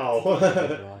thing that I had Oh.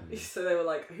 to do. So they were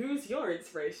like, "Who's your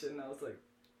inspiration?" And I was like,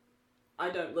 "I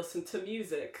don't listen to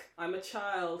music. I'm a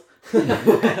child."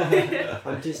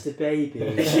 I'm just a baby.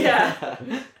 Yeah.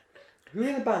 Who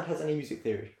in the band has any music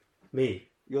theory? Me.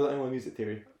 You're the only one with music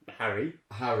theory. Harry.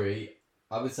 Harry,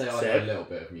 I would say I know Seb. a little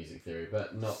bit of music theory,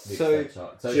 but not the So- extent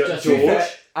chart. So George. just George.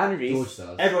 And Reese. George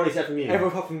does. Everyone except for me.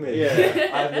 Everyone apart from me. Yeah.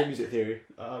 I have no music theory.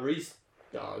 Reese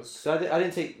does. So I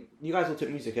didn't take. You guys all took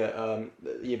music at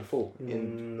the year before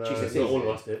in No, GCSE. not all of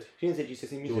us did. You didn't take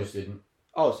GCSE music. George didn't.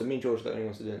 Oh, so me and George are the only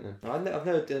ones who didn't then. I've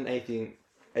never done anything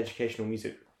educational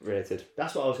music related.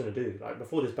 That's what I was going to do. Like,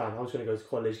 before this band, I was going to go to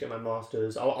college, get my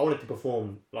masters. I wanted to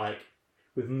perform, like,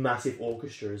 with massive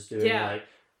orchestras doing, Yeah.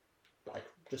 like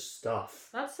just stuff.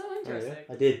 That's so interesting.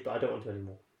 I did, but I don't want to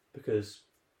anymore. Because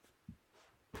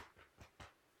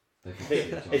They can They- see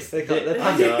each other. it's- They're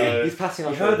I know. He's passing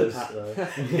our you heard the shoulders.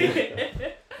 pat,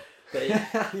 though. But, You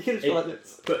could have just like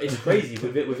this. but it's crazy.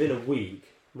 Within a week,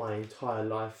 my entire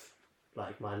life,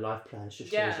 like, my life plans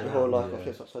just Yeah. changed The around. whole life Yeah. got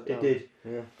flipped upside It down. did.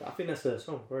 Yeah. I think that's the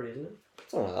song, already, isn't it?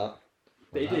 Something like that.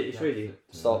 But it did, it's really-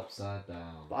 Stop. Upside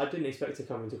down. But I didn't expect to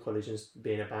come into college and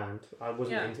be in a band. I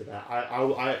wasn't Yeah. into that.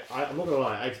 I'm not gonna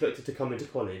lie. I expected to come into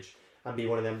college and be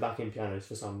one of them backing pianos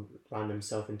for some random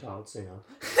self-entitled singer.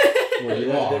 Well, you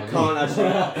They are. can't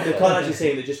actually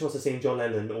sing. That just wants to sing John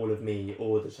Lennon, All of Me,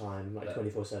 all the time, like Yeah.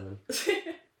 24/7.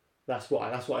 That's what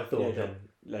I thought. Yeah, of him.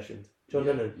 Legend. John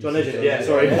Yeah. Lennon. You John said Legend. John Yeah, Lennon.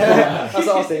 sorry. That's what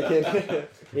I was thinking.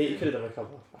 He could have done a cover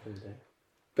back in the day,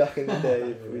 Back in the day, Back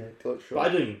in the we day. got but I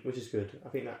short. didn't, which is good. I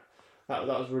think that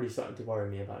was really starting to worry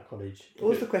me about college. What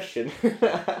was the question?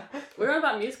 We're on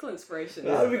about musical inspiration.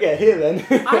 How did we get here then?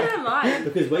 I don't mind.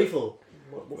 Because Wayful.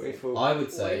 I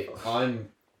would say Wonderful.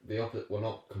 I'm the opposite. Well,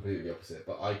 not completely the opposite,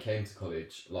 but I came to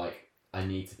college like I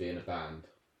need to be in a band,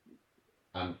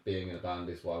 and being in a band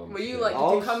is what I want. Were to you do. like, I did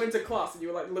you was- come into class and you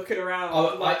were like looking around?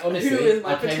 I like, honestly, who is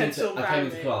my I came potential into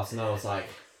bandmate? class and I was like,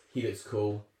 he looks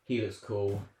cool. He looks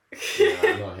cool.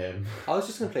 Nah, not him. I was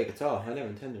just going to play guitar. I never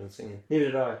intended on singing. Neither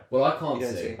did I. Well, I can't You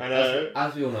don't sing. sing. I know.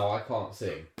 As we all know, I can't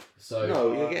sing. So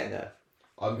No, you're getting there.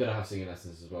 I'm gonna have singing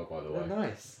lessons as well, by the Oh, way.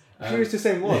 nice. Um, Who was the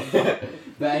same one?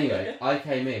 But anyway, I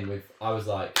came in with, I was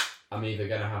like, I'm either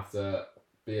going to have to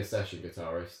be a session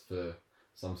guitarist for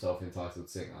some self-entitled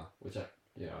singer, which I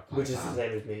kind Which of is the am.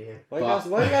 same as me, yeah. Why you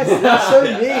guys that's so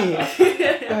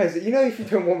mean? Guys, you know if you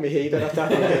don't want me here, you don't have to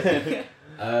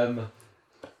have me.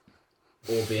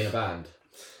 Or be in a band.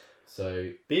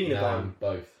 So Being in a now band. I'm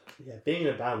both. Yeah, being in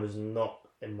a band was not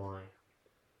in my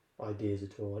ideas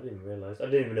at all. I didn't realise. I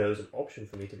didn't even know it was an option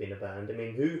for me to be in a band. I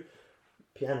mean,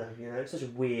 piano, it's such a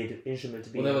weird instrument to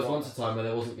be Well, there in. was once a time where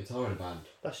there wasn't guitar in a band.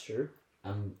 That's true.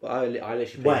 And I literally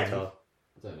play When? guitar.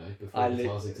 I don't know, before I li-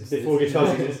 guitars existed. Before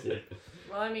guitars existed.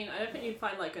 Well, I mean, I don't think you'd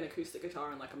find like an acoustic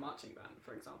guitar in like a marching band,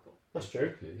 for example. That's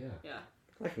true. Yeah. Yeah.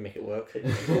 I can make it work.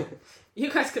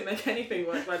 You guys can make anything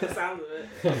work by the sound of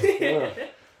Yeah.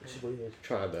 it. Which is weird.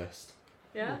 Try our best.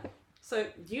 Yeah. So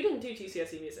you didn't do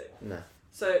GCSE music. No.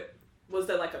 So was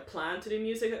there like a plan to do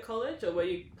music at college, or were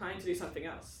you planning to do something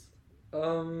else?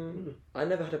 I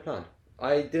never had a plan.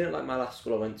 I didn't like my last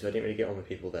school I went to. I didn't really get on with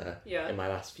people there Yeah. in my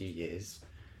last few years.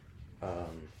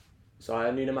 So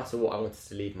I knew no matter what, I wanted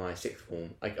to leave my sixth form.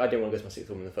 I didn't want to go to my sixth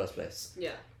form in the first place.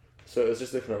 Yeah. So it was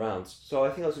just looking around. So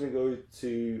I think I was going to go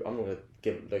to... I'm not going to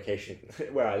give location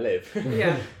where I live.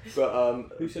 Yeah. But...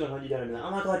 Who's gonna hunt you down and be like,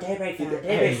 oh my god, Daybreak You singer, did-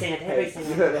 Daybreak hey, singer, hey, Daybreak you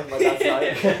singer. know that's my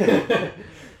dad's side.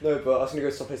 No, but I was going to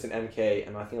go someplace in MK,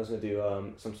 and I think I was going to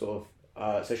do some sort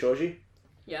of sociology.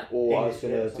 Yeah. Or I English, was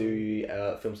going yeah, to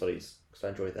do film studies, because I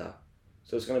enjoyed that.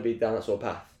 So it's going to be down that sort of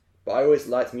path. But I always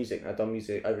liked music. I'd done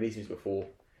music, I released music before,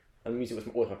 and music was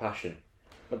always my passion.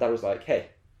 My dad was like, hey,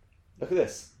 look at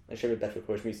this. And showed me Bedford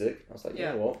College music. I was like, you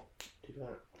Yeah. know what? Do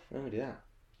that. I'm going to do that.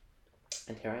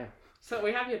 And here I am. So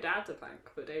we have your dad to thank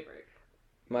for Daybreak.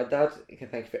 My dad can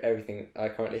thank you for everything I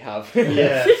currently have.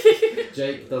 Yeah.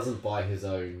 Jake doesn't buy his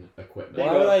own equipment.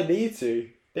 Why would I need to?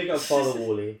 Big up Father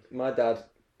Wally. My dad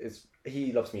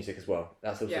he loves music as well.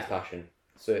 That's also Yeah. his passion.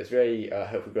 So it's very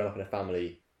helpful growing up in a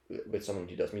family with someone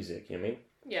who does music, you know what I mean?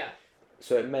 Yeah.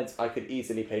 So it meant I could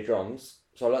easily play drums.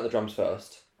 So I learnt the drums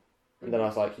first. And then I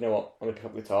was like, you know what, I'm going to pick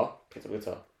up guitar. Picked up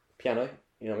guitar. Piano,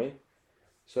 you know what I mean?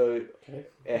 So Okay.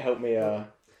 it helped me...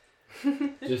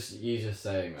 You just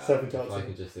saying that. If Self-entitled. I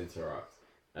could just interrupt.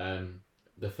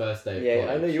 The first day of yeah, college.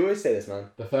 I know you always say this, man.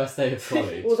 The first day of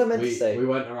college. What was I meant to we, say? We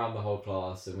went around the whole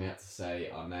class and we had to say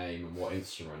our name and what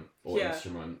instrument or Yeah.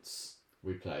 instruments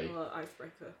we played. Well,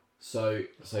 icebreaker. So we were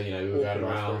Awful going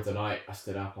around icebreaker. and I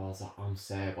stood up. I was like, I'm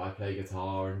Seb. I play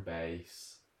guitar and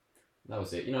bass. That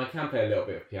was it. I can play a little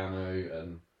bit of piano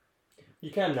and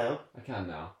You can now. I can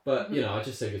now, but you know, I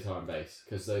just say guitar and bass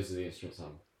because those are the instruments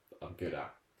I'm good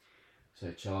at.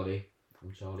 So Charlie,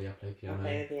 I'm Charlie. I play piano.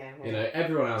 You know,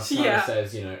 everyone else kind of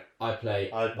says, you know, I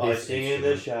play. I sing in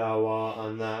the shower,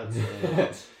 and that's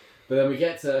it. But then we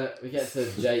get to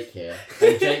Jake here,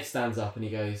 and Jake stands up and he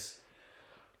goes,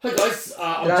 "Hi guys,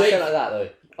 I'm Did I Jake." say like that though?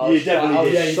 You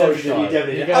definitely did. you So definitely shy. did. You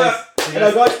definitely He did. goes,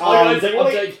 Hello guys, "Hi guys, Jake I'm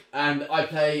Wally." Jake, and I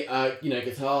play,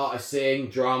 guitar. I sing,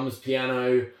 drums,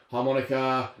 piano,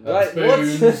 harmonica, Right,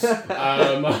 spoons. what?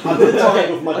 I'm gonna try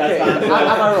it with my dad's band. Am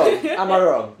I wrong? Am I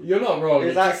wrong? You're not wrong.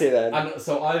 Exactly then. And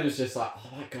so I was just like,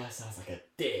 oh, that guy sounds like a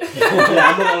dick. Yeah, I'm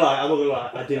not gonna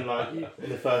lie. I didn't like you in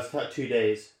the first 2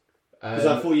 days because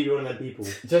I thought you'd be one of them people.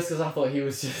 Just because I thought he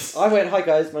was just. I went, hi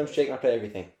guys, my name's Jake and I play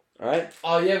everything. Alright?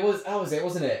 Oh yeah, that was it,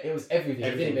 wasn't it? It was everything. He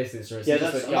Everything. didn't miss instruments. Yeah, He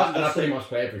just that's- went, and I that's pretty it. much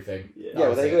play everything. Yeah. Yeah,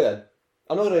 well there you go then.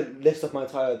 I'm not going to list off my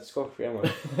entire discography, am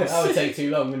I? That would take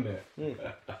too long, wouldn't it?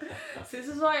 So this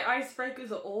is why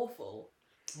icebreakers are awful.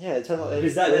 Yeah, it turns out they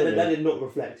Because that did not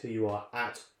reflect who you are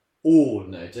at all.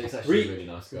 No, Jake's actually Re- a really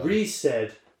nice guy. Reese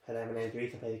said, "Hello, my name's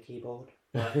Reese. I play the keyboard."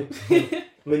 I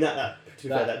mean that to be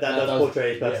fair, that does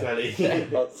portray his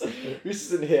personality.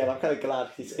 Reese isn't here and I'm kind of glad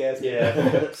he scares me. Yeah. I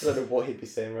don't know what he'd be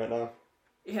saying right now.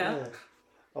 Yeah.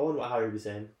 I wonder what Harry was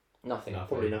saying. Nothing. Nothing.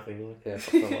 Probably nothing. Yeah.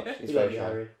 Yeah, not much. He's We love very you, shy.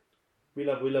 Harry. We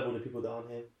love all the people that aren't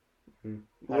here. Mm.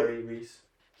 Harry, Reese,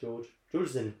 George. George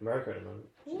is in America at the moment.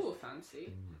 Ooh,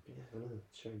 fancy. Yeah, I know.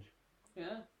 It's strange.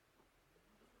 Yeah.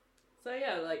 So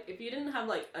yeah, like if you didn't have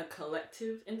like a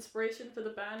collective inspiration for the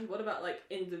band, what about like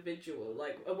individual?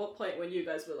 Like at what point when you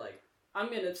guys were like, I'm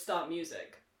gonna start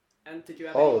music, and did you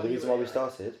have? Oh, anyone the who reason were why we like-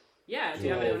 started? Yeah, do you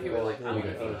have anyone who were like, I You want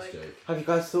You to go be first, like? Jake. Have you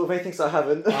guys thought of anything? So I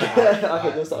haven't. I have.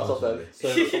 Okay, don't start us off then. So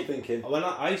I'm thinking. when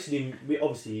I used to do,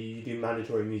 obviously you do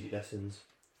mandatory music lessons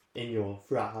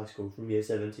throughout high school from year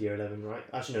 7 to year 11, right?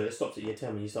 Actually no, it stops at year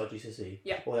 10 when you start GCSE.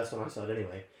 Yeah. Well, that's when I started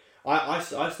anyway. I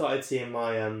started seeing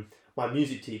my my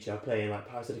music teacher playing like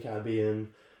Pirates of the Caribbean,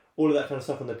 all of that kind of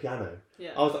stuff on the piano.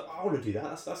 Yeah. I was like, I want to do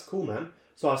that. That's cool, man.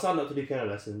 So I signed up to do piano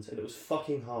lessons, and it was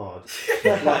fucking hard.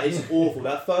 Like it's awful.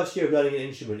 That first year of learning an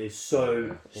instrument is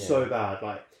so bad.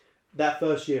 Like that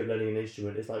first year of learning an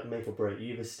instrument is like make or break.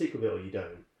 You either stick with it or you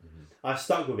don't. Mhm. I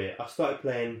stuck with it. I started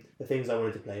playing the things I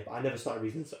wanted to play, but I never started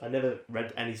reading. I never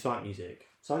read any sight music.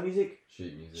 Sight music?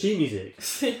 Sheet music.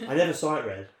 Sheet music. I never sight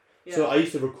read. Yeah. So I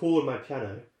used to record my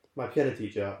piano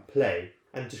teacher play,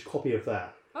 and just copy of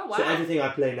that. Oh wow. So everything I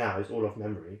play now is all off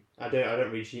memory. I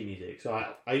don't read sheet music. So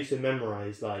I used to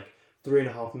memorize like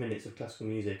 3.5 minutes of classical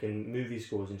music and movie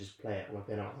scores and just play it on my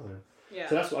piano at home. Yeah.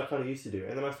 So that's what I kind of used to do.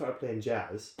 And then I started playing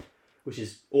jazz, which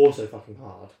is also fucking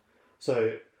hard.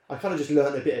 So I kind of just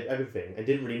learned a bit of everything and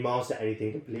didn't really master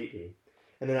anything completely.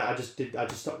 And then I just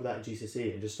stuck with that at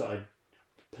GCSE and just started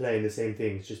playing the same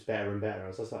things, just better and better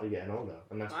as I started getting older.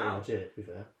 And that's pretty Wow. much it, to be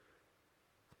fair.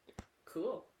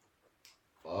 Cool.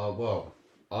 Well,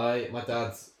 my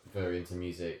dad's very into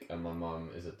music and my mum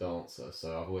is a dancer,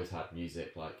 so I've always had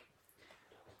music like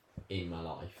in my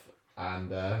life,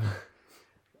 and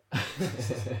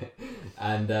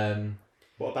and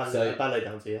What, a So- ballet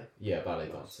dancer, yeah? yeah, ballet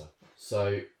dancer.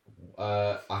 So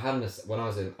I had this when I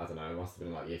was in, I don't know, it must have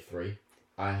been like year 3.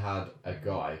 I had a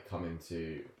guy come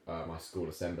into my school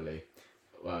assembly,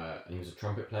 and he was a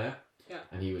trumpet player. Yeah.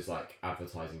 And he was like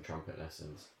advertising trumpet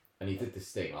lessons, and he did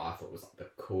this thing like I thought was like the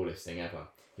coolest thing ever.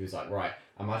 He was like, right,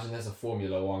 imagine there's a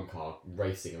Formula 1 car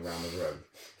racing around the room,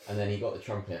 and then he got the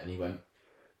trumpet and he went.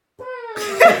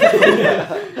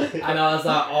 And I was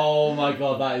like, oh my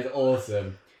god, that is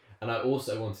awesome. And I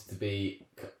also wanted to be,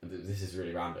 this is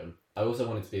really random, I also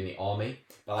wanted to be in the army,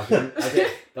 but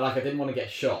like, I didn't want to get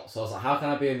shot. So I was like, how can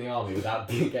I be in the army without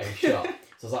getting shot?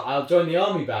 So I was like, I'll join the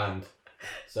army band.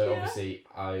 So Yeah. obviously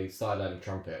I started learning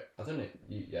trumpet. I don't know,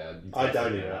 you I don't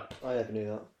definitely know that. I never knew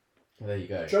that. Well, there you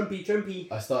go.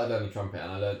 Trumpy. I started learning trumpet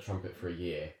and I learned trumpet for a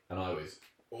year and I was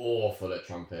awful at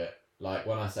trumpet. Like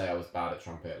when I say I was bad at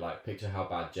trumpet, like picture how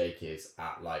bad Jake is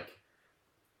at like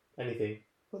Anything.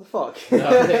 What the fuck?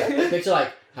 no, picture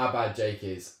like how bad Jake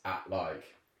is at like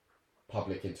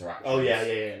public interactions. Oh,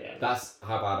 yeah. That's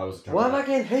how bad I was at trumpet. Why am I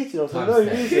getting hated on for Times no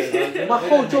 10. reason? My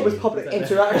whole job is public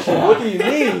interaction. What do you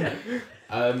mean?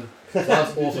 So I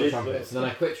was awful at trumpet. So then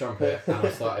I quit trumpet and I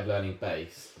started learning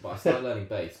bass. But I started learning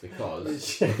bass because I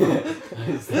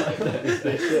started learning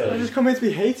bass I just come here to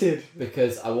be hated.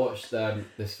 because I watched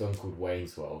this film called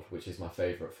Wayne's World, which is my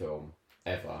favourite film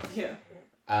ever. Yeah.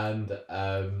 And there's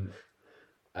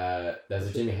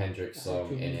a Jimi Hendrix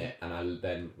song in it, and I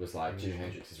then was like, Jimi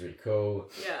Hendrix is really cool.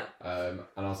 Yeah. And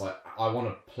I was like, I want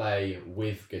to play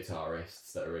with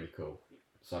guitarists that are really cool.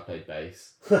 So I played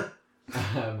bass.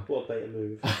 What a beta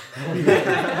move.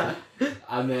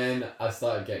 And then I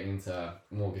started getting into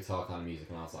more guitar kind of music,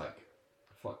 and I was like,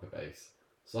 fuck the bass.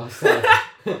 So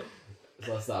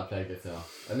I started playing guitar.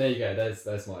 And there you go,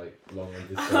 there's my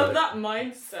long-winded I story. love that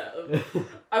mindset of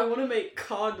I want to make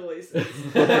car noises.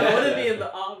 I want to be in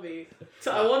the army.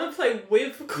 So I want to play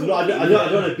with cool No, I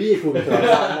don't want to be a cool guitarist.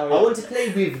 I want to play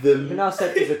with them. But now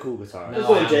Seb is a cool guitarist. No,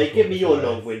 Go I on, am Jake, a give cool me your guitarist.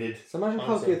 long-winded. So imagine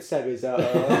how Answer. good Seb is at.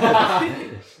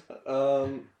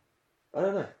 I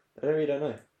don't know. I really don't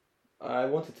know. I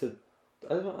wanted to.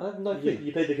 I have no clue.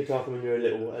 You played the guitar from when you were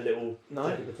a little No.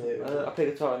 jacket potato. I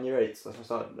played guitar in year 8. That's when I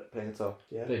started playing guitar.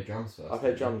 Yeah. I played drums first. I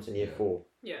played drums in year Yeah. 4.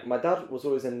 Yeah. My dad was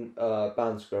always in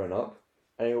bands growing up,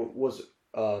 and he was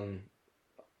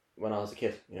when I was a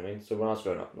kid. You know what I mean? So when I was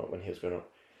growing up, not when he was growing up.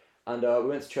 And we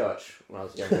went to church when I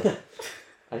was younger,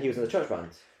 and he was in the church band.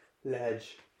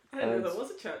 Ledge. I didn't know And- there was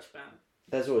a church band.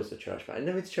 There's always a church band. I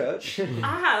never been to church.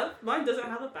 I have. Mine doesn't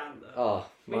have a band though. Oh,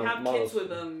 We have kids with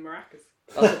maracas.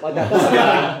 That's my dad.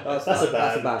 That's a That's a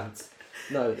band. band.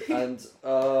 No, and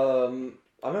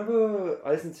I remember I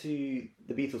listened to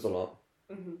the Beatles a lot,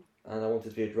 Mm-hmm. and I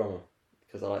wanted to be a drummer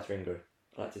because I liked Ringo.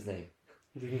 I liked his name.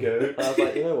 Ringo. And I was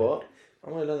like, you know what? I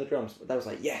want to learn the drums. But Dad was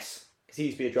like, yes, because he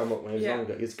used to be a drummer when he was Yeah.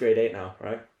 younger. He's grade 8 now,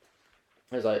 right?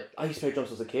 I was like, I used to play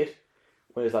drums as a kid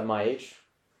when he was like my age,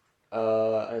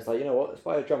 and it's like, you know what? Let's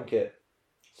buy a drum kit.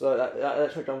 So that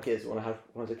electronic drum kit is what I had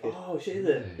when I was a kid. Oh shit, is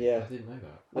it? Yeah. I didn't know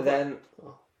that. But then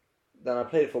Oh. I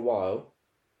played it for a while.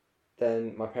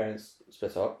 Then my parents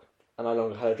split up, and I no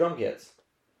longer had a drum kit.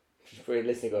 Just really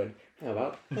listening, going, hang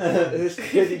about.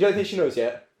 You don't think she knows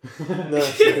yet? No.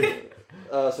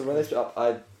 So when they split up,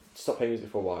 I stopped playing music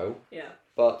for a while. Yeah.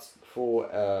 But for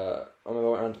I remember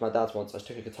I went around to my dad's once. I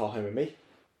took a guitar home with me. I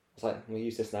was like, I'm gonna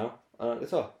use this now. I learned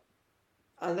guitar,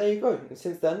 and there you go. And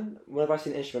since then, whenever I see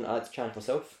an instrument, I like to challenge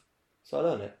myself, so I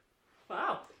learn it.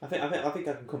 Wow. I think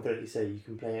I can confidently say you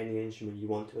can play any instrument you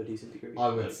want to a decent degree. I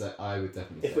would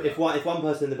definitely If say if one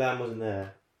person in the band wasn't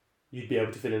there, you'd be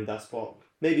able to fill in that spot.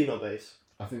 Maybe not bass.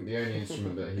 I think the only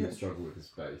instrument that he would struggle with is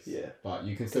bass. Yeah. But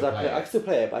you can Because still I play can it. still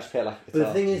play it, but I just play it like a But guitar.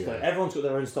 the thing is, Yeah. though, everyone's got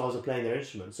their own styles of playing their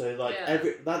instrument. So like Yeah.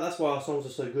 that's why our songs are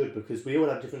so good, because we all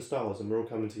have different styles and we're all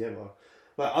coming together.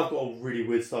 Like I've got a really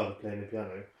weird style of playing the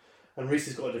piano, and Reese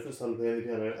has got a different style of playing the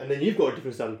piano, and then you've got a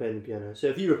different style of playing the piano. So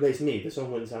if you replace me, the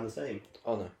song wouldn't sound the same.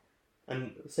 Oh no.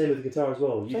 And same with the guitar as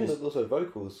well. You Same just with also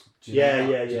vocals. Do you know Yeah, what-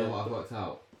 yeah, Do you know yeah. what I've worked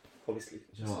out? obviously. Do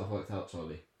you know what I've worked out,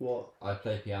 Charlie? What? I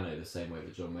play piano the same way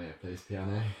that John Mayer plays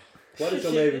piano. Why does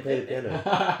John Mayer even play the piano?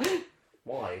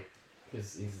 Why?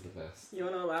 Because he's the best. You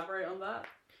want to elaborate on that?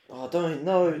 Oh, don't.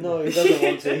 No, he doesn't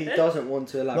want to. He doesn't want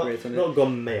to elaborate on it. Not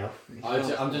John Mayer.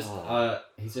 I'm just. Oh.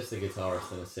 He's just a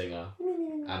guitarist and a singer,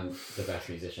 and the best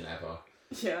musician ever.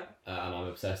 Yeah. And I'm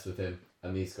obsessed with him.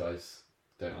 And these guys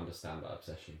don't understand that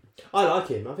obsession. I like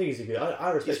him. I think he's a good. I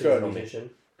respect He's him as a growing on me. musician,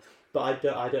 but I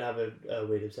don't have a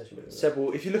weird obsession with him. Seb,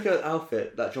 will- if you look at an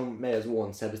outfit that John Mayer's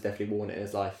worn, Seb has definitely worn it in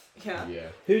his life. Yeah. Yeah.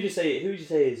 Who would you say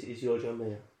is your John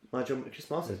Mayer? My John Chris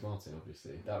Martin. Chris Martin,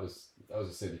 obviously. That was a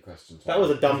silly question. That was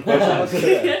a dumb question. I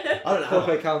don't have.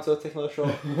 Halfway counter, taking a shot.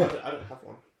 I don't have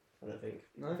one. I don't think.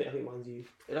 No? I think mine's you.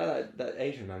 You like that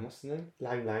Asian man, what's his name?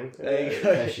 Lang Lang. There you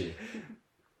go. Pesci.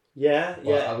 Yeah,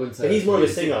 Well, yeah. I wouldn't say But he's that's more of a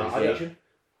really singer. serious, I yeah. don't- Asian?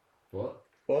 What?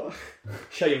 What?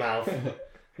 Shut your mouth.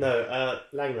 No,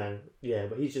 Lang Lang. Yeah,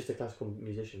 but he's just a classical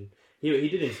musician. He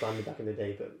did inspire me back in the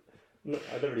day, but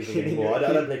I don't really think anymore. I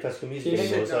don't play classical music He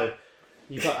anymore, should so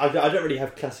I don't really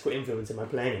have classical influence in my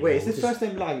playing anymore. Wait, is his which first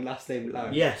name Lang, last name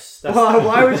Lang? Yes. That's,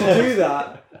 Why would you do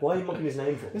that? Why are you mocking his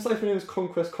name for? It's like if your name was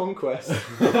Conquest.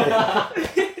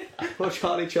 Or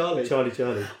Charlie.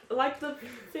 Charlie. Like the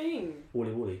thing.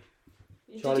 Wally.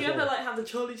 Did Charlie you ever Charlie. like have the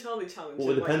Charlie challenge? What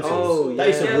with the Like, pencils? Oh, That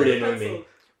used to yeah. really the annoy me. pencil.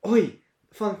 Oi,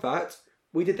 fun fact,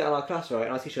 we did that in our class, right?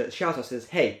 And our teacher shouts us says,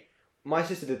 hey, my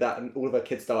sister did that and all of her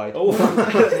kids died. Oh,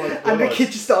 And the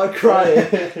kids just started crying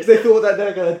because they thought that they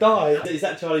were going to die. Is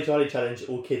that Charlie challenge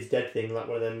all kids dead thing like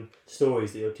one of them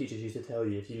stories that your teachers used to tell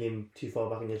you if you lean too far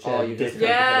back in your chair? Oh, you you dislocate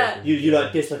Yeah. You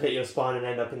like dislocate your spine and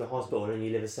end up in the hospital and then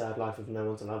you live a sad life with no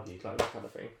one to love you, like that kind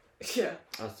of thing. Yeah.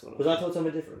 That's all. Was I told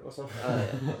something different or something?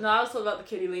 No, I was talking about the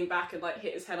kid who leaned back and like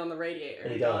hit his head on the radiator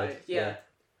And he died. Yeah.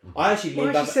 I actually Why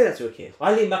leaned would you back. say that to a kid?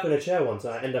 I leaned back on a chair once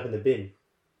and I ended up in the bin.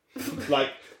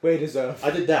 Like Well deserved. I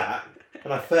did that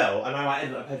and I fell and I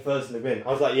ended up head first in the bin.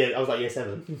 I was like year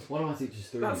 7. One of my teachers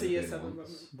threw That's me a year in the bin 7 once.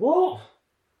 moment. What?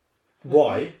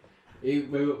 Why? He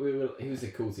was a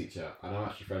cool teacher, and I'm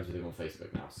actually friends with him on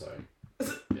Facebook now, so,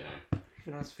 you know.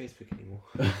 Who knows Facebook anymore?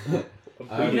 We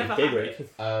did never Daybreak.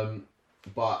 had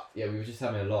But, yeah, we were just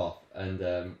having a laugh,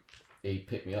 and he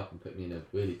picked me up and put me in a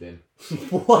wheelie bin.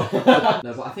 What?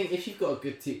 No, but I think if you've got a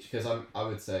good teacher, because I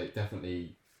would say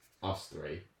definitely us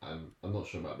three. I'm not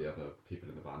sure about the other people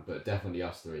in the band, but definitely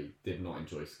us three did not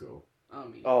enjoy school. I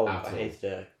mean, Oh, At I all. hated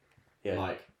it.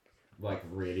 Yeah. Like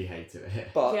really hated it.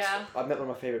 But Yeah. I met one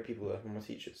of my favourite people there, one of my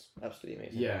teachers. Absolutely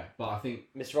amazing. Yeah, but I think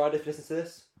Miss Ryder, if you listen to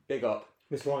this, big up.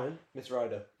 Miss Ryan, Miss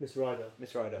Ryder. Miss Ryder,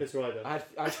 Miss Ryder. Miss Ryder. I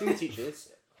had two teachers.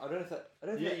 I don't know if that. I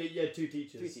don't know Yeah, if yeah, two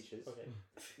teachers. Two teachers. Okay.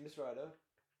 Miss Ryder,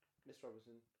 Miss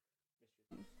Robertson.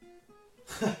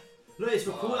 Look, it's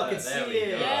recorded. I can see there we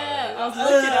it. go. Yeah, I was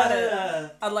looking at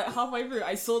it. And like halfway through,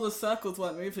 I saw the circles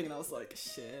weren't moving, and I was like,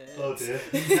 shit. Oh dear.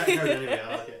 Carry on anyway.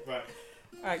 I like it. Right.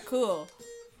 Alright, cool.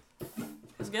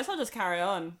 I guess I'll just carry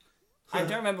on. I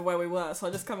don't remember where we were, so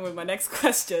I'll just come in with my next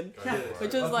question. go for it.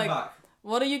 Which was like,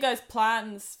 what are you guys'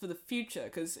 plans for the future?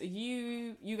 Because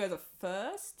you guys are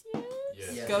first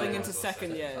years? Yeah. Going Yeah. into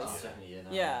second years. Second year now.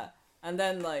 Yeah. And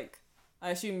then like, I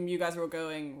assume you guys are all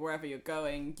going wherever you're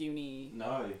going, uni.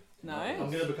 No. No? I'm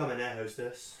gonna become an air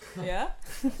hostess. Yeah?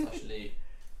 It's actually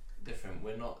different.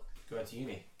 We're not going to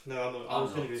uni. No, I'm not, I I'm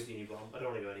was gonna not. go to uni, but I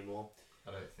don't want to go anymore. I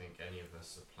don't think any of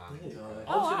us are planning to No. go. I was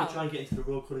Oh, gonna wow. try and get into the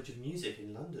Royal College of Music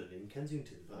in London, in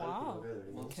Kensington, but I don't think I'll go there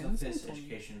anymore. Once Okay. I finish Kensington.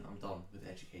 education, I'm done with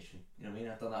education. You know what I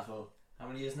mean? I've done that for how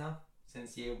many years now?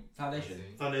 Since year foundation.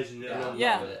 Foundation, Yeah, I'm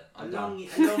Yeah. done with it. A I'm long,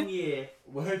 done. a long year.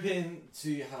 We're hoping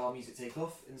to have our music take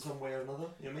off in some way or another.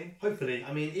 You know what I mean? Hopefully,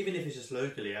 I mean, even if it's just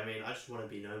locally, I mean, I just want to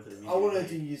be known for the music. I want to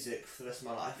do music for the rest of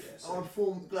my life. Yeah, I so- want to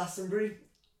perform Glastonbury,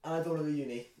 and I don't want to do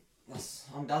uni.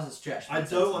 That's a stretch. I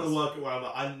don't want to work at where I'm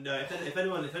at. I know if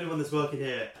anyone that's working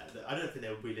here, I don't think they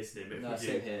will be listening. But if No, you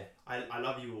same do, here. I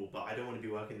love you all, but I don't want to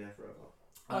be working there forever.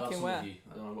 I love Working some where? of you.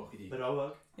 I don't want to work with you. Where do I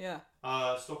work? Yeah.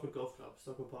 Stockwood Golf Club,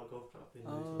 Stockwood Park Golf Club. In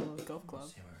Oh, Luton. golf club.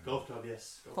 Same where- Golf Club,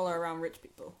 yes. Golf Follow club. around rich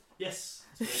people. Yes.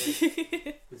 So,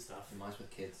 good stuff. Mine's with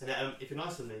kids. And if you're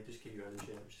nice to them, they just give you around the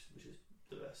share, which is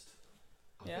the best.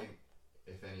 I Yeah. think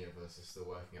if any of us are still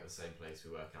working at the same place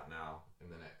we work at now in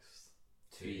the next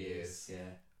 2 years. Yeah.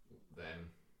 then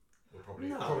we'll probably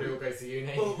No. all go to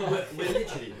uni. Well, we're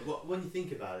literally, when you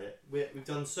think about it, we've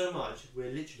done so much.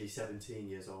 We're literally 17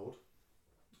 years old.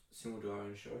 Soon we'll do our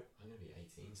own show. I'm gonna be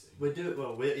 18 soon.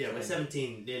 We're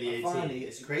 17, nearly 18. Finally,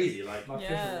 It's crazy. Like My Yeah.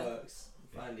 prison works.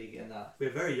 Finally getting that. we're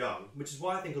very young, which is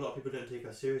why I think a lot of people don't take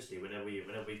us seriously whenever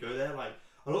we go there. Like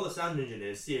a lot of the sound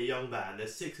engineers see a young band.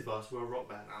 There's 6 of us. We're a rock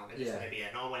band. Oh, they're just Yeah. gonna be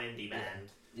a normal indie band.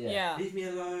 Yeah. Leave me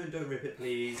alone. Don't rip it,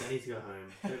 please. I need to go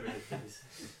home. Don't rip it, please.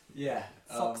 Yeah.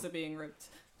 Socks are being ripped.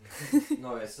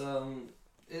 No, it's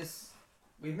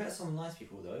we've met some nice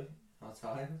people though. Our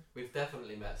time. We've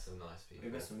definitely met some nice people.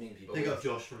 We've met some mean people. Big up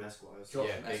Josh from Esquires. Josh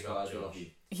Yeah, from big up Esquires, we love Josh. you.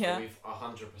 Yeah. We've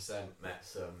 100% met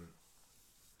some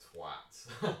twats.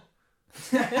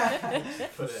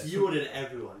 For this. You wanted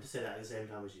everyone to say that at the same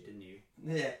time as you, didn't you?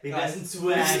 Yeah. Big Guys, up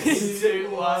twats.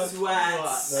 Twats.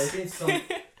 No, I've been to some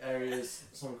areas,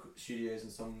 some studios,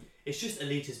 and some. It's just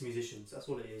elitist musicians. That's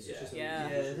what it is. Yeah. It's just Yeah. elitist Yeah,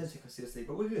 they musicians. don't take us seriously,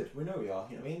 but we're good. We know we are.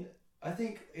 You know what I mean? I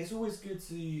think it's always good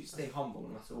to stay humble no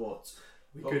matter what.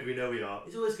 We good. We know we are.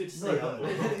 It's always good to stay No, humble.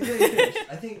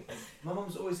 I think my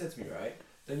mum's always said to me, right?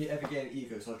 Don't you ever get an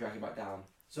ego, so I'll drag you back down.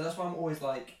 So that's why I'm always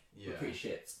like, we're Yeah. pretty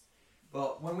shit.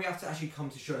 But when we have to actually come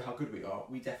to show how good we are,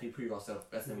 we definitely prove ourselves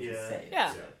better than we Yeah. can say.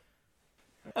 Yeah.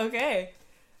 Okay.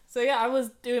 So yeah, I was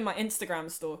doing my Instagram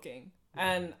stalking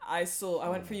and I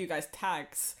went through you guys'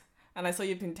 tags and I saw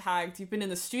you've been tagged. You've been in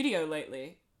the studio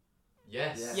lately.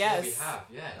 Yes. Yes. Yes. We have.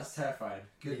 Yes. That's terrifying.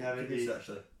 Good, We have good indeed. research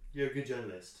though. You're a good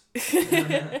journalist.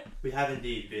 We have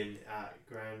indeed been at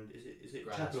Grand. Is it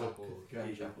Grand Chapel? Chapel.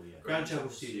 Grand Chapel, yeah. Grand Chapel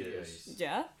Studios.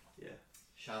 Yeah.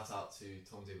 Shout out to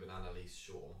Tom Dib and Annalise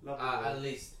Shaw.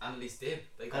 Lovely. Annalise Dib.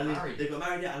 They got Annalise- married. They got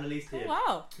married. Yeah, Annalise Oh, did.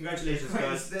 wow. Congratulations,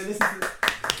 guys. They're listening to,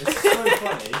 it's so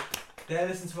funny. They're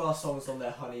listening to our songs on their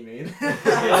honeymoon.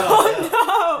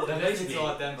 Oh They're listening to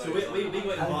our demos. So we got And-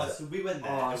 invited. So we went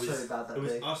there. Oh, it it's was, so bad that it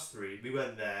was day. us 3. We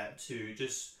went there to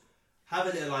just have a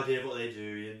little idea of what they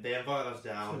do, and they invited us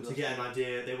down to get an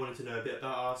idea. They wanted to know a bit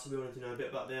about us. We wanted to know a bit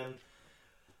about them.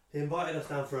 They invited us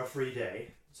down for a free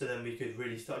day, so then we could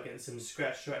really start getting some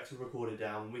scratch tracks recorded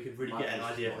down. We could really get an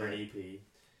idea for an EP.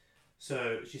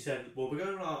 So she said, "Well, we're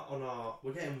going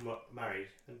we're getting married,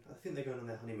 and I think they're going on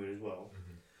their honeymoon as well.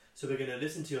 Mhm. So we're going to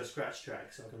listen to your scratch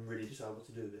track, so I can really decide what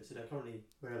to do with it." So they're currently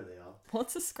wherever they are.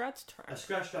 What's a scratch A track?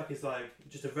 scratch track is like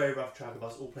just a very rough track of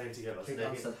us all playing together, I so think they I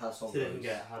can, understand how the song so they can goes.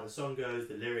 get how the song goes,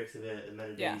 the lyrics of it, the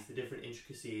melodies, Yeah. the different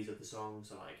intricacies of the song.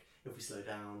 So like if we slow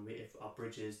down, if our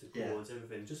bridges, the Yeah. chords,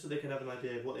 everything, just so they can have an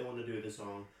idea of what they want to do with the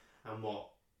song and what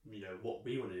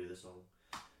we want to do with the song.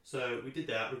 So we did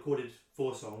that, recorded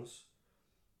 4 songs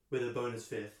with a bonus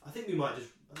 5th. I think we might as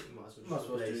well Might as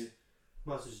well replace. do.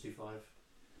 Might as well just do 5.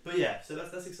 But yeah, so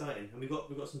that's exciting, and we got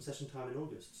some session time in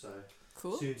August, so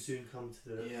Cool. soon come to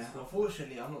the. Yeah,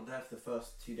 unfortunately, I'm not there for the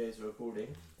first 2 days of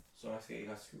recording, so I have to get you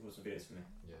guys to record some videos for me,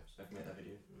 Yeah. so I can make that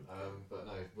video. But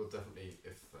no, we'll definitely,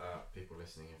 if people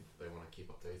listening, if they want to keep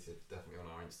updated, definitely on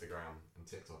our Instagram and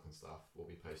TikTok and stuff, we'll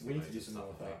be posting. We need to loads do of some more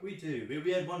stuff, of I that. think. We do.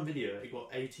 We had one video. It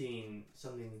got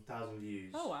 18-something thousand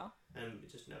views. Oh wow. And it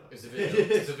just never. It's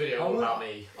a video I all want- about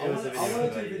me. I It was want a to video do a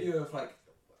about you. video of like,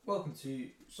 welcome to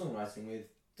songwriting with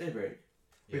Daybreak.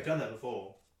 We've done that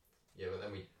before. Yeah, but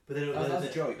then we. But then That was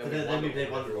a joke. But then we played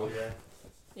Wonderwall, yeah.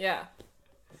 Yeah.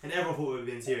 And everyone thought we were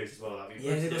being serious as well. Like, we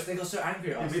Yeah, posted they got so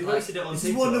angry at it. us. We like, posted it on this is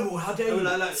TikTok. Wonderwall, how dare And you?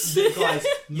 we're like, guys,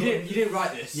 You didn't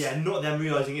write this. Yeah, not them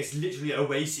realising it's literally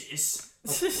Oasis.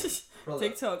 Brother.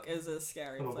 TikTok is a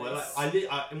scary Come on, place. boy.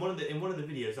 Like, in one of the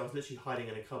videos, I was literally hiding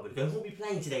in a cupboard, going, "What are we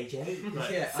playing today, Jay?"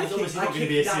 Like, Yeah, it's obviously not going to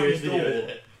be a serious video, is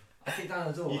it? I kicked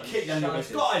down the door. You and kick down the door,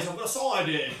 shouted. guys, I've got a song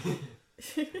idea.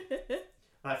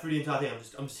 Like through the entire thing,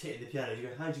 I'm just hitting the piano. You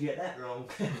go, "How'd you get that wrong?"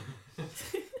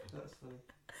 That's funny.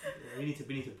 Yeah, we need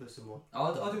to put some more.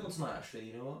 I'll do one tonight, actually.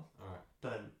 You know what? Alright.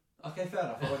 Don't. Okay, fair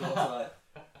enough. I'll do one tonight.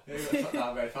 Maybe I'll shut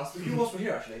down very fast. But you watch me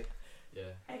here, actually. Yeah.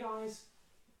 Hey guys.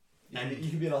 You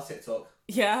can be on our TikTok.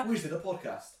 Yeah. We just did a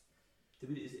podcast.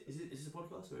 Is this a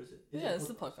podcast or is it? Yeah, it's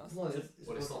the podcast. It's not,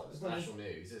 Well, it's not national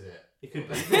news, is it? It could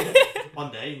be.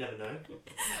 One day, you never know.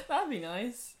 That'd be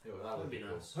nice. Yeah, well, that would be cool.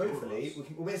 nice. Hopefully,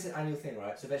 we'll make this an annual thing,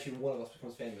 right? So eventually one of us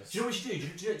becomes famous. Do you know what we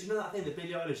should do? Do you know that thing that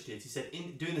Billie Eilish did? She said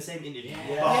doing the same interview. Yeah.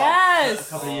 but Yes! A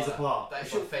couple of years Oh, apart. That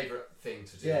is my favourite thing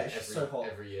to do Yeah, it's just so hot.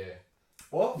 every year.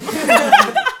 What?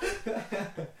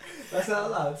 That's not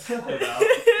allowed.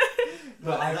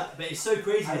 But it's so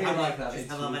crazy. I really I'm like that just,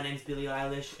 hello, interview. my name's Billie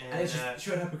Eilish, And it's just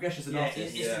showing her progression as an yeah,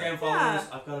 artist. Instagram followers. Yeah.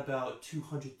 I've got about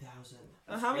 200,000.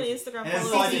 How many Instagram And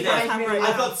followers do you guys have right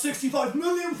I've now? got 65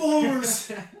 million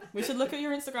followers. We should look at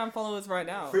your Instagram followers right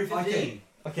now. 315.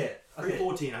 Okay.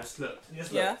 314. I just looked.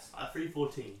 Just Yeah.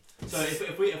 314. So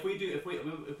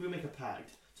if we make a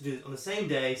pact to do this on the same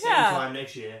day, same Yeah. time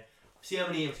next year, see how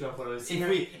many Instagram followers.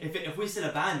 If we still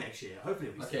a band next year,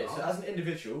 hopefully we Okay, still so are. as an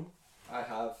individual, I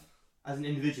have As an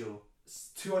individual.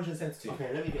 272.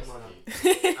 Okay, let me get mine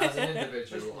up. As an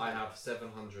individual, I have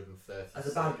 730.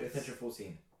 As a band,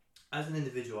 114. As an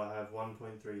individual, I have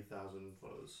 1.3 thousand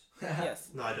followers. Yes.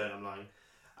 No, I don't. I'm lying.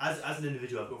 As an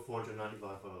individual, I've got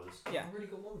 495 followers. Yeah. I've really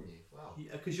got more than you. Wow.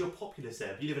 Because you're popular,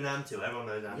 Seb. You live in Amtil. Everyone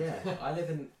knows Amtil. Yeah, I live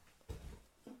in.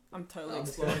 I'm totally I'm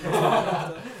exploring.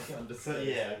 So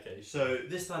yeah, okay. So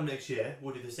this time next year,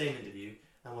 we'll do the same interview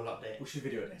and we'll update. We should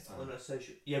video it next time. On a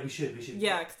social. Yeah, we should.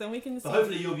 Yeah, because then we can see. But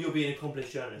hopefully you'll be an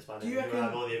accomplished journalist by then. Do you You'll reckon-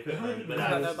 have all the equipment. But I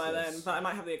don't know now by then, but I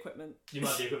might have the equipment. you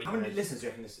might be equipment. How many listeners do you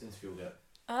reckon this interview will get?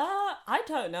 I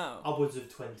don't know. Upwards of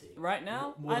 20. Right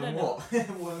now, More I than don't know.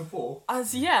 what? More than 4?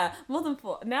 Yeah, more than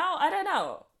 4. Now, I don't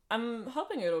know. I'm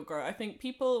hoping it'll grow. I think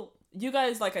you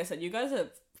guys, like I said, you guys are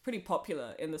pretty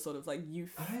popular in the sort of like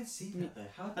youth. I don't see that though.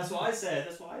 How That's what I said.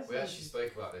 We actually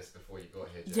spoke about this before you got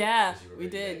here, Jake, Yeah, 'cause you were we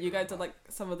really did. late You for guys that. are like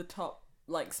some of the top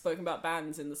like spoken about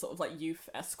bands in the sort of like youth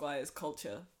Esquires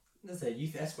culture. There's a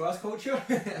youth Esquires culture.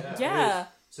 Yeah.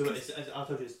 So I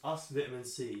told you it's us, Vitamin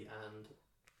C, and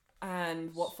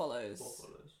And What Follows. what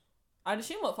follows. I'd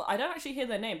assume I don't actually hear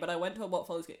their name, but I went to a What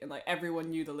Follows gig and like everyone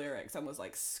knew the lyrics and was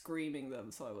like screaming them.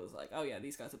 So I was like, oh yeah,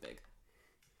 these guys are big.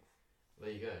 There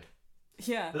you go.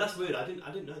 Yeah. But that's weird. I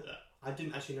didn't know that. I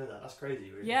didn't actually know that. That's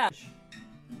crazy. Really. Yeah.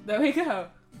 There we go.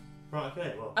 Right.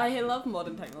 Okay. Well. I love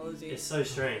modern technology. It's so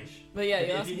strange. But yeah,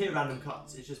 If you hear random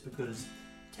cuts, it's just because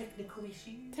technical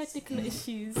issues. technical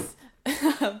issues.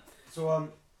 So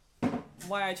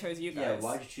Why I chose you guys. yeah,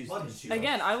 why'd you choose? Why this? did you-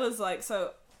 Again, I was like,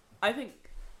 so I think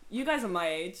you guys are my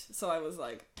age, so I was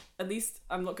like, at least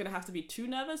I'm not gonna have to be too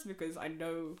nervous because I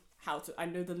know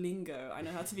the lingo. I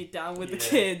know how to be down with the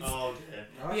kids. Oh dear.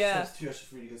 Yeah. That's two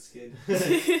actually really good skin.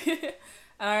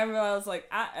 And I remember I was like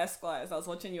at Esquires, I was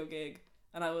watching your gig,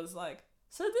 and I was like,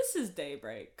 so this is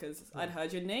Daybreak, because I'd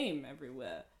heard your name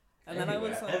everywhere. And then I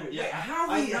was Everywhere. like, Yeah. How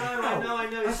I we? know. How? It's I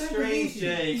don't strange, believe you.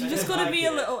 Jake. you I just don't gotta like be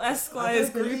it. a little I Esquires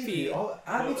don't believe groupie. you.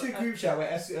 Add me to a group chat where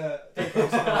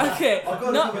Okay, I've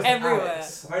got not numbers everywhere.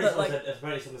 Alex. But like,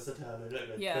 Apparently someone said to her, look,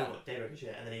 Yeah. Daybreak is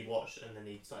shit, and then he watched, and then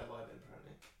he started vibing,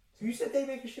 apparently. You said they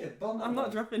make a shit. But I'm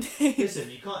not dropping names. Listen,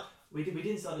 you can't, we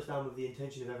didn't start this band with the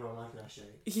intention of everyone liking our show.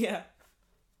 Yeah.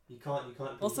 You can't.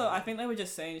 Also, I think they were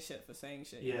just saying shit for saying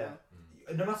shit. You Yeah. know?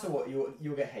 No matter what,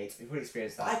 you'll get hate. You've already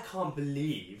experienced I that. can't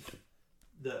believe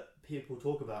that people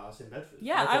talk about us in Bedford.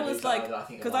 Yeah, I I don't was believe like, that. I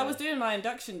think because they're I was lying. doing my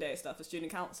induction day stuff for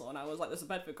student council, and I was like, there's a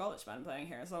Bedford College band playing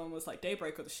here, and someone was like,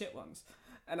 Daybreak are the shit ones.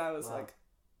 And I was Wow. like,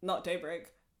 not Daybreak.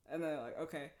 And they're like,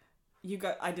 okay.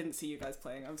 I didn't see you guys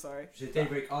playing. I'm sorry. So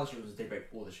Daybreak, our shit was Daybreak,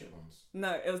 all the shit ones.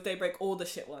 No, it was Daybreak, all the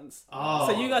shit ones. Oh.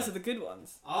 So you guys are the good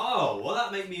ones. Oh, well,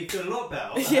 that made me feel a lot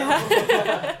better.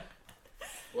 Yeah.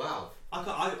 Wow.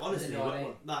 I honestly, I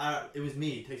didn't know it was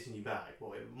me texting you back.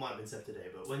 Well, it might have been Seb today,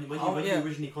 but when Oh, you yeah.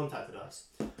 originally contacted us,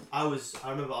 I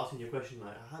remember asking you a question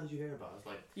like, "How did you hear about us?"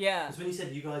 Like, Yeah. because when you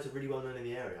said you guys are really well known in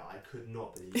the area, I could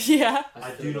not believe it. Yeah.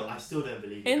 I still don't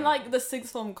believe it. In like the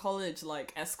sixth form college,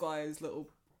 like Esquire's little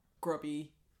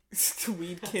grubby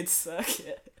weed kids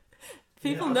circuit.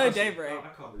 People Yeah, know honestly, Daybreak. I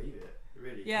can't believe it.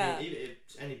 Really. Yeah. I mean, even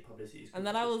if any publicity is And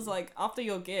then I was like, after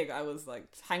your gig, I was like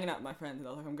hanging out with my friends, and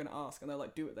I was like, I'm gonna ask, and they're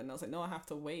like, do it then. And I was like, no, I have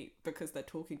to wait because they're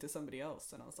talking to somebody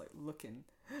else, and I was like looking,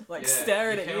 like Yeah,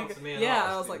 staring you at came you. up to me and Yeah, asked,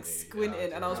 and I was like didn't you? Yeah,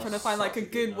 squinting, I and I was do trying to remember. find like a Such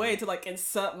a good good way night. to like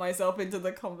insert myself into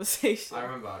the conversation. I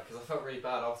remember because I felt really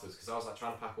bad afterwards because I was like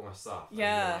trying to pack all my stuff. And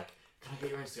Yeah. you were like, can I get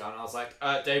your Instagram? And I was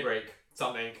like, Daybreak,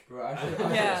 something. Right,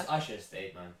 Yeah. I should have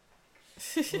stayed, man.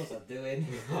 What was I doing?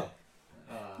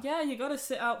 Yeah, you gotta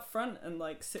sit out front and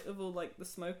like sit with all like the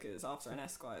smokers after an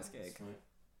Esquire's gig.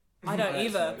 I don't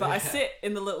either, but I sit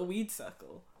in the little weed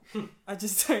circle. I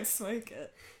just don't smoke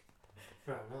it.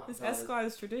 fair enough. It's No,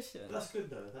 Esquire's tradition. But that's good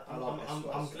though. I love I'm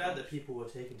Esquire so glad much. that people were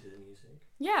taken to the music.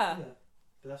 Yeah. Yeah.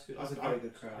 But that's good. That's a I very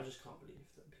good crowd. I just can't believe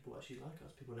that people actually like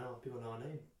us. People know our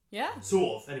name. Yeah.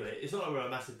 Sort of. Anyway, it's not like we're a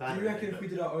massive band. Do you or reckon anything,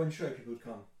 if we did our own show, people would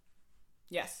come?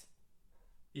 Yes.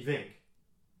 but you think?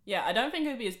 Yeah, I don't think it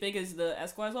would be as big as the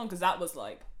Esquire's one because that was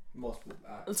like Multiple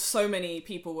acts. so many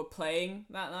people were playing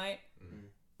that night. Mm.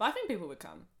 But I think people would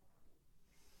come.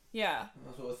 Yeah.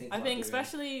 That's what we're thinking. I about think doing.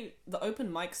 especially the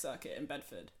open mic circuit in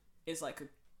Bedford is like a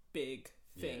big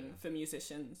thing Yeah. for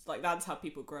musicians. Like that's how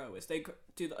people grow is they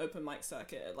do the open mic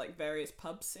circuit at like various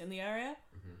pubs in the area,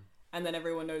 Mhm. and then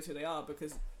everyone knows who they are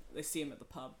because they see them at the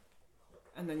pub,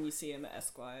 and then you see them at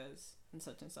Esquire's and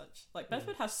such and such. Like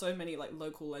Bedford has so many like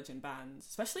local legend bands,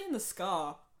 especially in the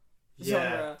ska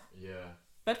genre. Yeah.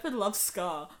 Bedford loves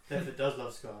ska. Bedford does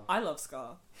love Scar. I love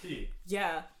ska. Do you?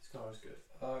 Yeah. Scar is good.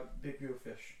 Big Real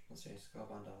Fish. Let's change Scar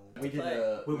Band out. We To did play.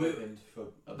 a We- opened for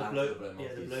a The band blow, for the Blow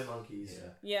Monkeys. the Blow Monkeys. Yeah.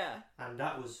 Yeah. And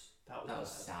that was That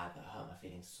was sad. That hurt my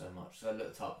feelings so much. So I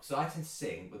looked up. So I tend to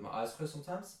sing with my eyes closed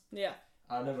sometimes. Yeah.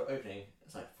 I remember opening.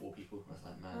 It's like 4 people. I was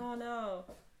like, man. Oh no.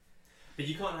 But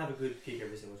you can't have a good gig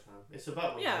every single time. It's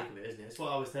about what Yeah. you make of it, isn't it? It's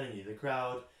what I was telling you. The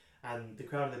crowd and the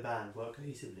band work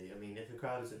cohesively. I mean, if the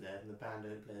crowd isn't there, then the band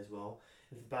don't play as well.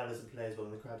 If the band doesn't play as well,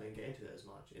 then the crowd don't get into it as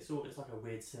much. It's like a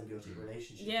weird symbiotic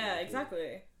relationship. Yeah, really.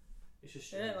 exactly. It's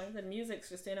just Yeah, strange. like the music's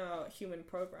just in our human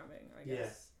programming, I Yeah.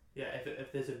 guess. Yeah,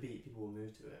 if there's a beat, people will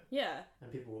move to it, Yeah.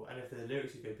 and if the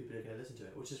lyrics are good, people are going to listen to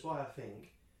it. Which is why I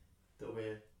think that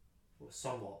we're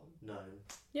somewhat known.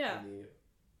 Yeah. In the,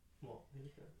 what?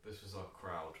 This was our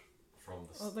crowd from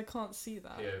the. Oh, they can't see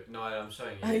that. Yeah, no, I'm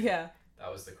showing you. Oh yeah.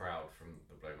 That was the crowd from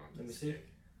the Blow Monkeys. Let me see. gig.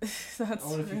 That's I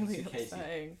wonder if you can really see Katie.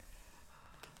 upsetting.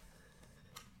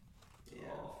 Yeah.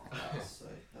 Oh. That was so.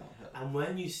 That hurt. And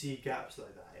when you see gaps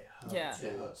like that, it hurts. Yeah.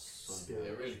 It hurts so Spirit.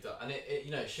 It really does, and it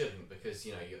you know it shouldn't because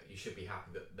you know you should be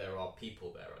happy that there are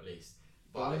people there at least.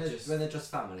 But But when I they're, just when they're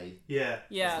just family, Yeah.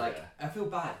 Yeah. it's like Yeah. I feel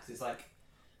bad because it's like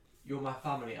you're my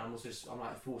family. And I'm also I'm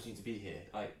like forcing you to be here.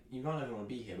 Like you might not even want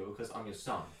to be here, but because I'm your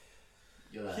son,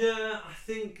 you're there. Yeah, I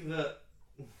think that.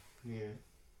 Yeah.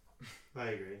 I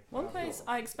agree. One Yeah, place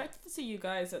well. I expected to see you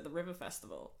guys at the River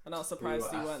Festival, and I was We surprised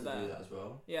were you asked weren't to do there. that as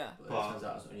well, Yeah. but But- it turns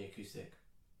out it was only acoustic.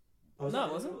 Oh, is No, that it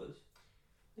what wasn't. was?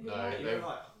 No, You're they-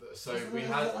 right. so That's- we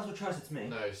that's, had That's what Charles said to me.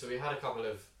 no, so we had a couple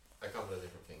of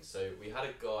different things. So we had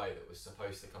a guy that was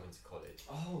supposed to come into college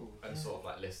Oh. and yeah. sort of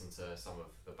like listen to some of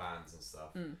the bands and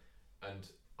stuff, Mm. and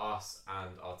us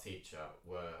and our teacher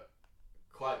were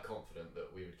quite confident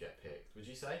that we would get picked. Would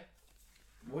you say?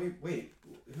 Wait.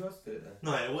 Who else did it then?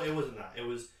 No, it wasn't that. It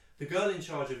was the girl in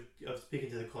charge of speaking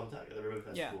to the contact at the River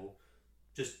Festival.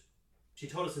 Just she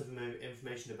told us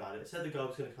information about it. Said the girl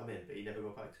was going to come in, but he never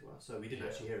got back to us, so we didn't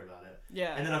Yeah. actually hear about it.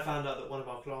 Yeah. And then I found out that one of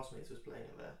our classmates was playing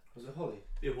it there. Was it Holly?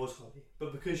 It was Holly,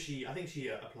 but because I think she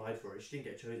applied for it. She didn't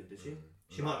get chosen, did she? Mm.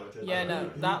 She might have got chosen. Yeah, I don't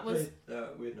no, know. that was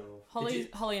Weird Novel.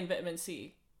 Holly and Vitamin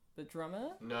C, the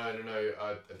drummer. No,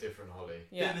 a different Holly.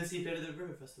 Yeah. Vitamin C played at the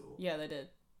River Festival. Yeah, they did.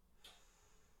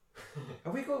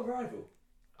 Have we got a rival?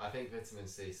 I think Vitamin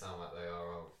C sound like they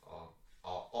are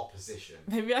our opposition.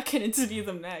 Maybe I can interview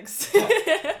them next. No,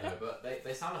 but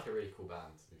they sound like a really cool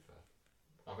band. To be fair,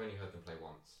 I've only heard them play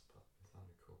once, but they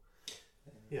sounded cool.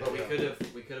 Yeah.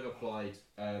 But we could have applied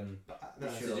We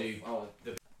No, should to have. do Oh,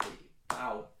 the.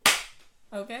 ow.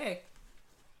 Okay.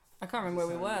 I can't remember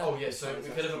where we were. Oh yeah, so we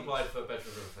could have applied for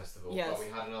Bedford River Festival, Yes. but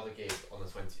we had another gig on the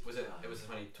 20. Was it? It was the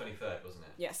 23rd, wasn't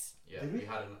it? Yes. Yeah, Did we? we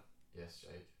had an. Yes,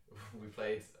 Jake. we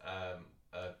played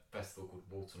a festival called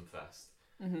Walton Fest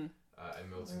Mm-hmm. in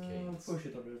Milton Keynes,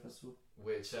 Bullshit River Festival.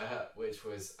 which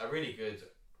was a really good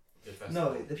festival.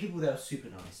 No, the people there are super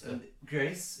nice. And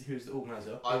Grace, who's the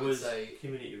organizer, I It would was say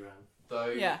community ran. though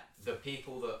Yeah. the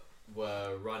people that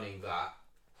were running that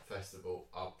festival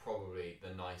are probably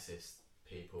the nicest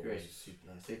people Grace we've was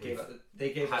super nice. They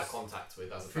gave had us contact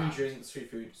with as a free band. drinks, free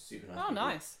food, super nice. Oh, people.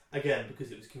 nice. Again,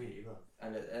 because it was community run.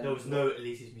 And There was no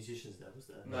elitist musicians there, was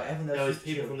there? No, everyone There was super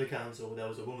people chill. from the council, there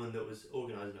was a woman that was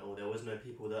organising it all, there was no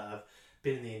people that have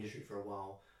been in the industry for a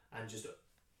while and just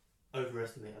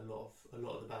overestimate a lot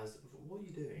of the bands. What are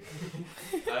you doing?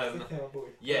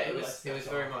 Yeah, it was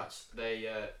very much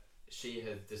she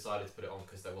had decided to put it on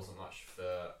because there wasn't much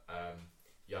for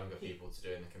younger people to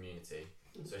do in the community,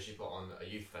 so she put on a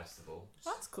youth festival.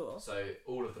 That's cool. So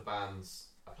all of the bands,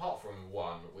 apart from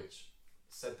one, which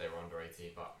said they were under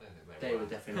 18, but I don't think They were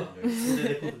definitely not Well, doing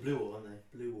they're called the Blue Wall, aren't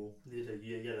they? Blue Wall. They did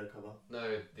a yellow cover.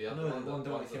 No, the other No, one, the one the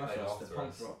that ones came that after played us, the after punk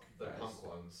us, rock the guys. punk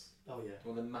ones. Oh yeah.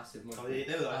 One of the massive Oh, they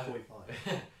were like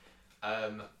 45.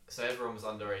 So everyone was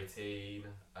under 18,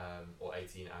 or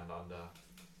 18 and under,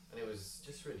 and it was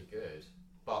just really good.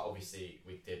 But obviously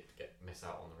we did miss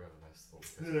out on the River Festival,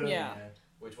 because Yeah.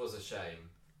 which was a shame.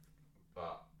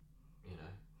 But you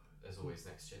know, there's always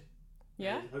next year.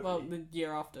 Yeah. Hopefully. Well, the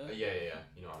year after. Yeah.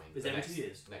 You know what I mean? Is The it every next, 2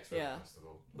 years? Next River Yeah.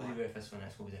 Festival. We'll do a festival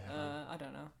next. We'll be there. I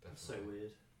don't know. That's so Definitely.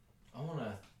 weird.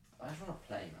 I just wanna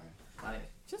play, man. Like,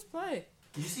 Just play.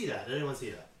 Did you see that? Did anyone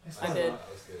see that? I did.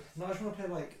 That was good. No, I just wanna play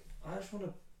like. I just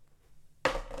wanna.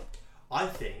 I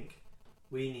think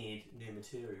we need new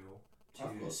material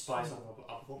I've to got spice some. up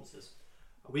our performances.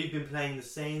 We've been playing the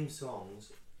same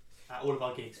songs at all of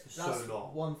our gigs for That's so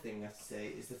long. one thing we have to say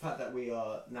is the fact that we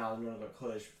are now no longer at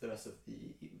college for the rest of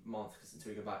the month because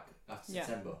until we go back after Yeah.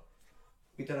 September.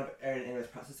 We don't have anywhere to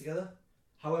practice together.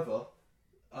 However,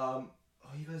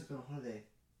 you guys are going on holiday.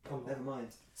 Come on. Never mind.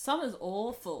 Summer's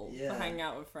awful Yeah. for hanging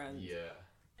out with friends. Yeah.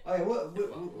 Oh yeah, we're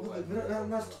Well,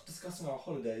 not discussing our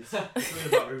holidays. Talking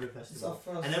about River It's our Festival.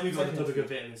 first And then we've got the second topic interview. of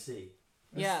vitamin C.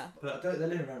 Yeah. But they're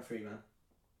living around free, man.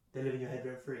 They live in your head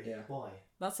rent free. Yeah. Why?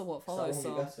 That's a what So I follows want to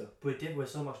be song. better. We're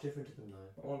so much different to them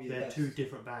though. I want to be the They're best. two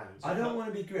different bands. I don't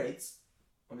want to be great.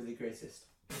 I want to be the greatest.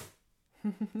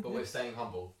 But we're staying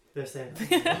humble. They're saying.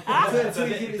 It's a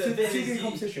Vitamin two-game C-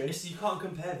 competition. You can't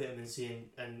compare vitamin C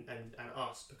and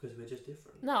us because we're just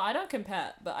different. No, I don't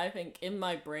compare, but I think in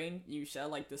my brain you share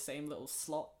like the same little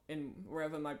slot in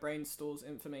wherever my brain stores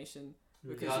information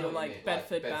because Yeah, I know you're what you like mean,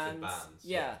 Bedford, like Bedford bands. bands,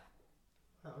 Yeah.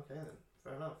 Oh, okay then.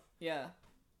 Fair enough. Yeah.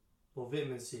 Well,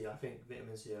 vitamin C. I think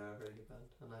vitamin C are a very good band,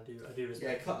 and I do Yeah,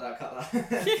 respect. cut them.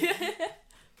 that.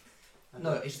 I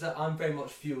No, do. it's that I'm very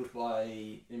much fueled by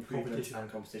improvement Competition.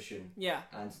 and competition Yeah.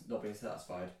 and not being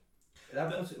satisfied. That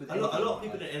But happens with a lot anything of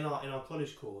in people life. in our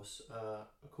college course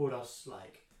called us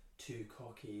like too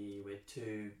cocky. We're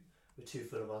too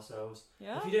full of ourselves.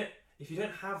 Yeah. If you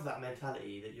don't have that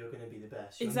mentality that you're going to be the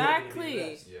best, you're not gonna be the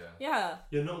Exactly. best. Yeah. Yeah.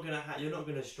 You're not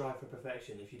gonna strive for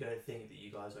perfection if you don't think that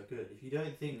you guys are good. If you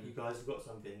don't think you guys have got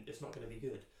something, it's not gonna be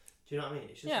good. Do you know what I mean?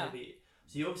 It's just Yeah. gonna be.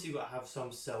 So you obviously got to have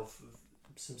some self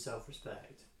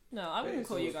respect. No, I wouldn't it's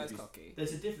call you also guys be- cocky.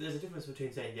 There's a difference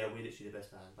between saying yeah we're literally the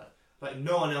best band, like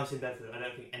no one else in Bedford. I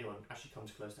don't think anyone actually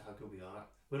comes close to how good we are.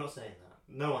 We're not saying that.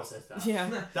 No one says that. Yeah.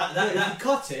 That If you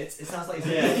cut it, it sounds like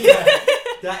yeah.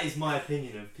 That is my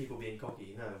opinion of people being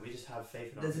cocky. No, we just have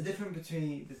faith in There's a ourselves. difference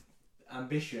between the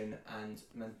ambition and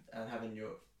having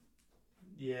your.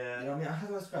 Yeah. You know what I mean? How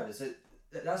do I describe it? So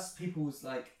that's people's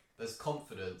like. There's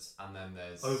confidence and then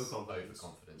there's Overconfidence.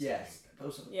 overconfidence. Yes, but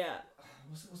also Yeah.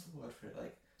 what's the word for it?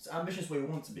 Like, so ambition is where you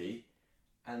want to be,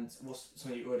 and what's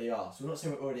something you already are. So we're not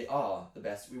saying we already are the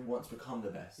best. We want to become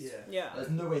the best. Yeah. Yeah. There's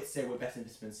no way to say we're better than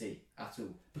vitamin C at all.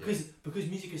 Because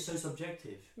music is so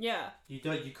subjective. Yeah. You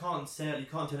can't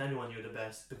tell anyone you're the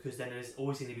best because then there's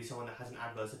always going to be someone that has an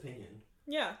adverse opinion.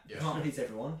 Yeah. You can't please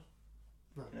everyone.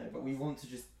 No. You know, but we want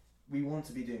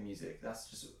to be doing music.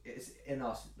 That's just it's in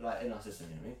us, like in our system.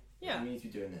 You know what I mean? Yeah. We need to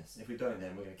be doing this. If we don't,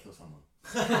 then we're gonna kill someone.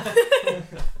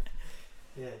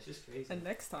 Yeah, it's just crazy. And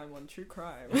next time on True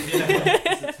Crime.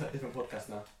 It's a different podcast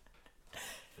now.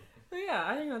 But yeah,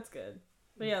 I think that's good.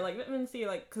 But yeah, like vitamin C,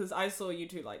 like, because I saw you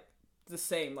two like the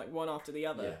same, like one after the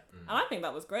other, Yeah. and I think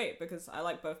that was great because I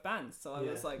like both bands. So I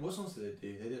Yeah. was like, What songs did they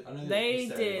do? They did. I know they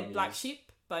did did Black Sheep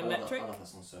by I Metric. love that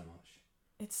song so much.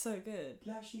 It's so good.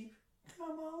 Black Sheep, come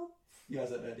on. You guys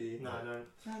don't know, do you? No, I don't.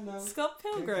 Hello, Scott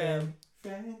Pilgrim.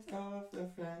 friend of the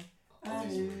friend. I'll I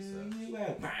do knew some research. you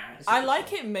were. I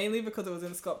like it mainly because it was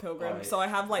in Scott Pilgrim, Alright. so I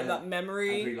have like And- that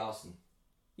memory. Brie Larson.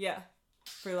 Yeah,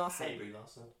 Brie I Larson. hate Brie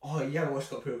Larson. Oh, you haven't watched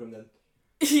Scott Pilgrim then?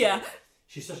 Yeah,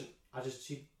 She's such.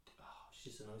 She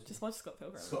just annoys me. Just watch Scott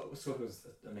Pilgrim. Scott was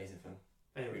an amazing film.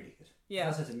 Anyway, Really good. Yeah.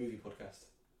 That's a movie podcast.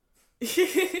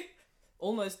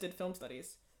 Almost did film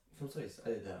studies. Film studies. I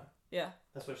did that. Yeah.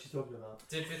 that's what she's talking about.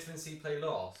 Did Vitamin C play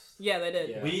last? Yeah, they did.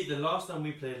 Yeah. The last time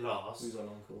we played last, We was on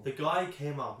Uncle. the guy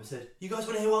came up and said, "You guys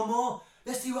want to hear one more?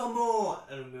 Let's do one more."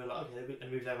 And we were like, "Okay."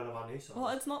 And we played one of our new songs. Well,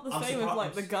 it's not the I'm same if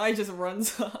like the surprised. guy just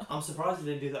runs up. I'm surprised they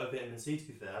didn't do that with Vitamin C. To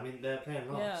be fair, I mean they're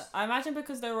playing last. Yeah, I imagine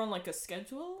because they were on like a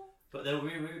schedule. But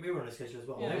we were on a schedule as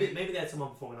well. Yeah. Maybe they had someone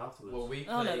performing afterwards. Well, we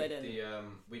played Oh, no, they didn't.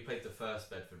 we played the first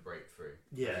Bedford Breakthrough.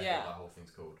 yeah. Yeah. What that whole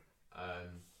thing's called.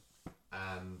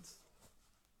 And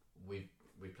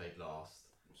we played last.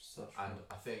 Such And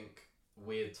I think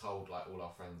we had told like all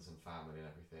our friends and family and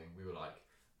everything. We were like,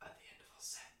 at the end of our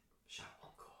set, shout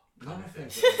encore. No, kind my of thing.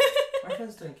 friends, my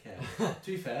friends don't care.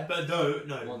 To be fair, But no.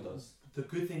 one does. The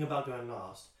good thing about going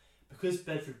last, because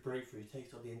Bedford Breakthrough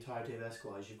takes up the entirety of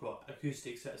Esquires, you've got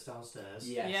acoustic sets downstairs.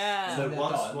 Yes. Yeah. So And they're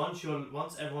once done.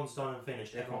 once everyone's done and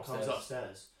finished, They everyone come comes upstairs.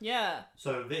 upstairs. Yeah,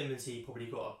 So Vitamin C probably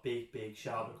got a big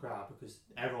shout of the crowd because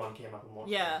everyone came up and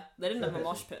watched. yeah. They didn't have a Okay.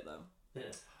 mosh pit though. Them.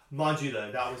 Yeah. Mind you,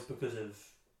 though, that was because of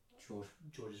George.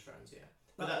 George's friends. Yeah.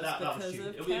 But That that was was because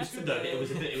stupid. of It was good though. But it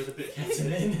was a bit.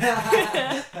 Ketamine.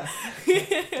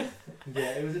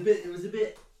 Yeah, it was a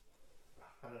bit.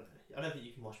 I don't think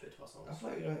you can mosh pit to our songs. I feel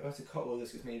like I have to cut all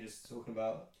this because me just talking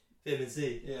about. Vitamin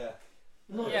C. Yeah.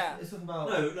 No, Yeah. It's talking about.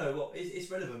 No. Well, it's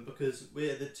relevant because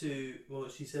we're the two. Well,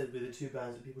 she said we're the two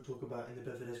bands that people talk about in the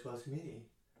Bedford Esquires community.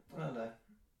 I don't know.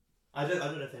 I don't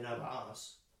know if they know about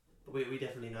us, but we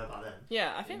definitely know about them.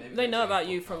 Yeah, I think Maybe they they're know doing about a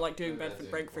you podcast. from like doing Maybe they're Bedford doing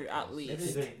a Breakthrough at podcast.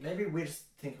 least. Maybe we just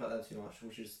think about them too much.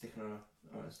 We should just stick on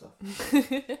our own stuff. They're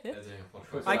doing a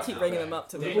podcast. I keep bringing them up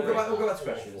to me. We'll go back to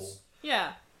questions.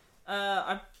 Yeah,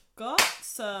 I've got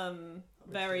some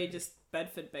very just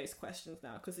Bedford-based questions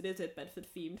now because it is a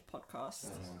Bedford-themed podcast.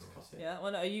 Yeah,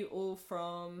 well, are you all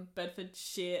from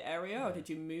Bedfordshire area or did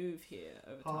you move here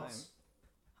over Hearts.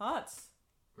 time? Hearts.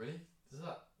 Really?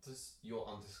 Does your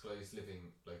undisclosed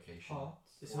living location?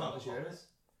 Hearts. It's Or not Hertfordshire, Hearts? is it?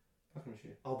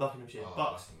 Buckinghamshire. Oh, Buckinghamshire. Oh,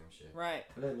 Bucks. Buckinghamshire. Right.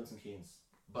 I live in Milton Keynes.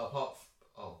 But apart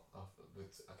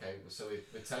okay, so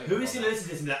we're telling Who you is about going that. to listen to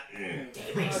this and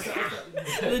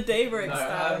be like, The Daybreak No, I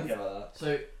don't stand. care about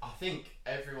So I think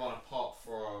everyone apart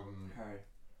from that. Harry.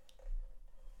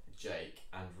 Jake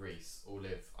and Reese all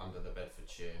live under the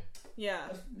Bedfordshire. Yeah,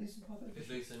 That's Luton Park. Is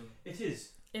Luton? It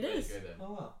is. it There you is. go then.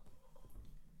 Oh wow.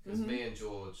 Because Mhm. me and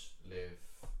George live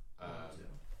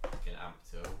in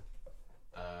Ampthill.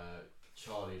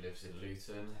 Charlie lives in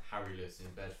Luton. Harry lives in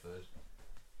Bedford.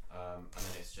 And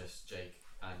then it's just Jake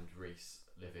and Reese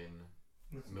live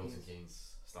in Milton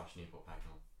Keynes / Newport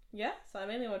Pagnell. Yeah, so I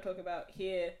mainly want to talk about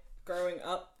here growing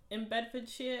up in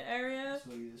Bedfordshire area.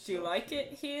 Do you like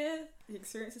it here? The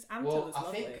experience is Ampthill Well, is I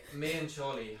lovely. think me and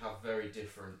Charlie have very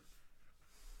different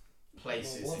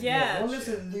places. One, in Yeah. One lives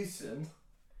Bedfordshire. in Luton.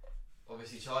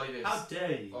 Obviously, Charlie lives. How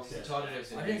dare you? Obviously, say Charlie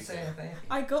lives in I didn't say Luton. anything.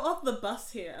 I got off the bus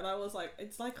here and I was like,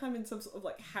 it's like I'm in some sort of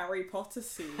like Harry Potter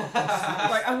scene. Like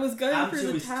I was going that? through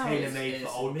Ampthill the is town. tailor-made for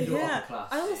It's old middle people. Yeah, upper class.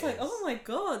 I was like, Yes. oh my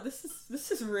god,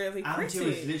 this is really Ampthill is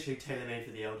pretty. literally tailor-made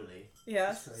for the elderly.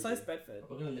 Yeah, It's crazy. so is Bedford.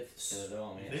 We're gonna live together though,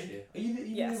 aren't we, You next think? year? Are you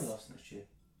Yes. living with us next year?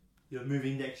 You're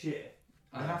moving next year.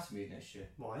 I have to move next year.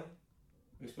 Why?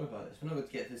 We spoke about this. We're not going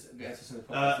to get to the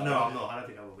podcast. No, I'm not. I don't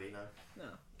think I will be. No. No.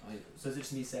 So is it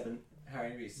just me, Seven,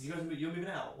 Harry, and Reese? You guys, you're moving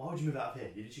out. Why would you move out of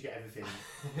here? You literally get everything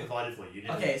provided for you. You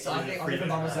didn't- Okay, so you I didn't think I'm free living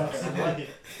by move out. myself.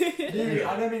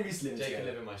 I know me and Reese live Jake can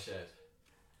together. live in my shed.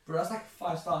 Bro, that's like a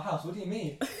 5-star house. What do you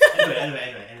mean?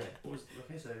 Anyway. What was,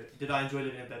 okay, so did I enjoy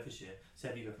living in Bedfordshire?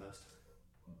 Seb, you go first.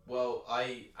 Well,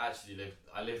 I actually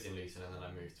lived in Luton and then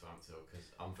I moved to Ampthill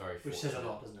because I'm very Which fortunate. says a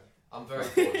lot, doesn't it? I'm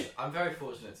very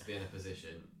fortunate to be in a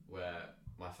position where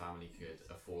my family could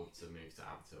afford to move to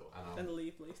Ampthill, And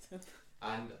leave Luton.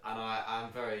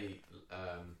 I'm very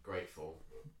grateful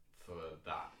for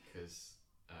that because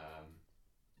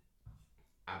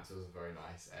Ampthill is a very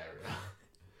nice area.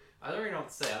 I don't really know what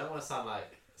to say. I don't want to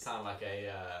sound like a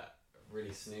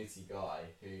really snooty guy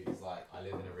who's like, I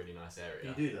live in a really nice area.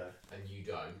 You do though. And you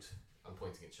don't. I'm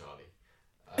pointing at Charlie.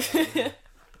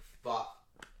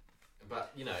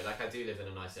 But you know, like I do live in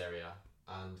a nice area,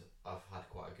 and I've had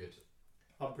quite a good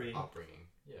Upbringing.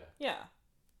 Yeah. Yeah,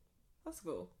 that's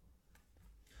cool.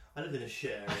 I lived in a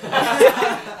shit area.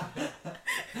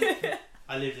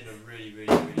 I lived in a really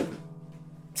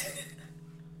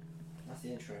That's the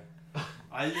intro.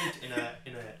 I lived in a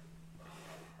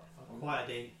quite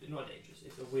not dangerous.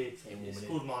 It's a weird thing. It's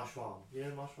called Marsh Farm. You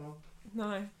know Marsh Farm?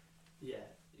 No. Yeah.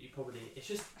 You probably. It's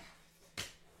just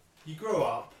you grow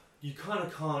up. You kind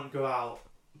of can't go out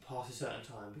past a certain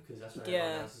time because that's when Yeah.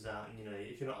 everyone else is out. And you know,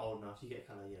 if you're not old enough, you get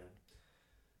kind of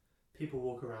people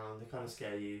walk around, they kind of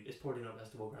scare you. It's probably not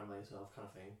best to walk around by yourself, kind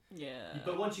of thing. Yeah.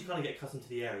 But once you kind of get accustomed to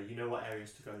the area, you know what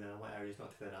areas to go down, what areas not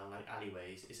to go down, like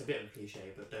alleyways. It's a bit of a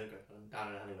cliche, but don't go down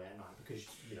an alleyway at night because,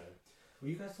 you know. Were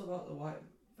you guys talking about the white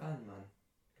van man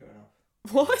growing up?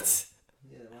 What?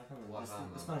 Yeah, the white van man. White van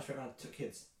This man. man straight around took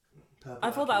kids. Purple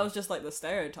I thought that Aki. was just like the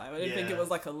stereotype. I didn't think it Yeah. was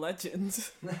like a legend.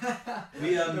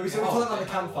 We No, we saw talking about the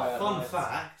campfire. Fun night.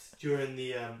 fact, during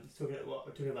the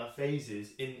talking about phases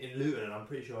in Luton, and I'm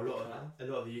pretty sure a lot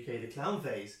of the UK, the clown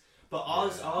phase. But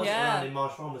ours Yeah. around in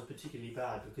Marsh Farm was particularly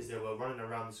bad because they were running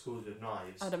around the schools with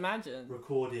knives, I'd imagine.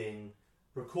 recording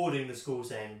the school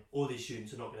saying all these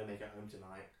students are not going to make it home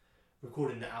tonight.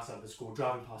 Recording the outside of the school,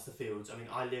 driving past the fields. I mean,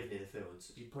 I live near the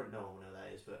fields. You probably know where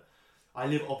that is, but I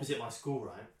live opposite my school,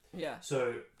 right? Yeah.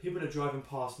 So people are driving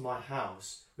past my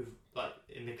house with like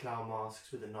in the clown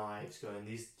masks with the knives, going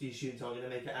these students aren't going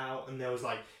to make it out, and there was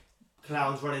like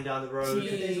clowns running down the road.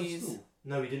 Jeez.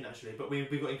 No, we didn't actually, but we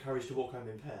got encouraged to walk home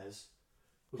in pairs,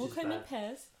 which Walk is home in bad.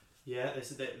 pairs. Yeah,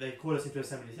 they called us into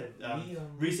assembly. They said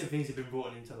recent things have been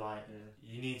brought into light.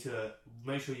 You need to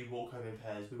make sure you walk home in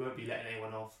pairs. We won't be letting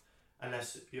anyone off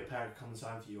unless your parent comes and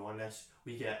sign for you, or unless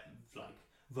we get like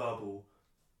verbal.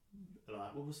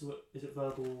 Like, what was the word? Is it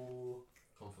verbal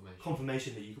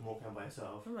confirmation that you can walk home by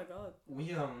yourself? Oh my god. We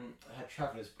had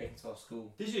travellers break into our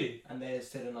school, Did you? and they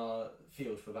stayed in our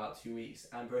field for about 2 weeks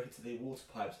and broke into the water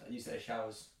pipes and used it as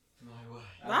showers. No way.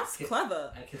 And That's kids-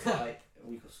 clever. And kids had like a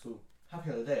week of school.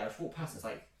 Happy other day, I just walked past and it's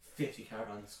like 50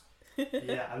 caravans.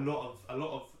 Yeah, a lot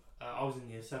of. I was in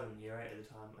year 7, year 8 at the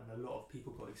time, and a lot of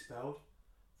people got expelled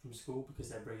from school because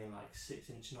they're bringing like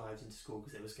 6-inch knives into school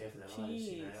because they were scared for their lives,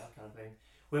 you know, Jeez. that kind of thing.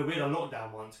 We had a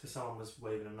lockdown once because someone was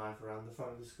waving a knife around the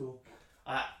front of the school.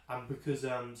 And because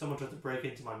someone tried to break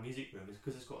into my music room, it's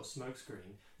because it's got a smoke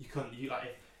screen. You couldn't,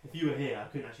 if you were here, I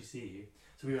couldn't actually see you.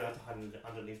 So we would have to hide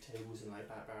underneath tables and like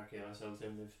barricade ourselves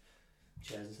in with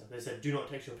chairs and stuff. They said, do not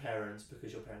text your parents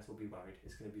because your parents will be worried.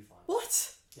 It's going to be fine.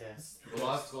 What? Yes. Well,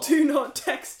 I've got. Do not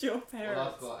text your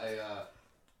parents. Well, I've got a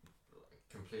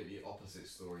completely opposite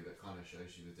story that kind of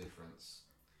shows you the difference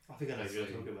I think I know what you're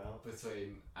talking about.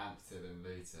 between Ampton and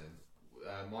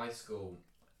Luton. My school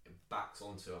backs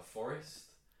onto a forest.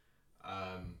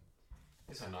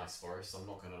 It's a nice forest, I'm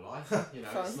not gonna lie. You know,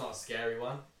 it's not a scary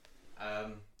one.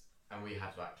 And we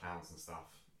had like clowns and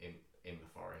stuff in the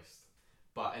forest.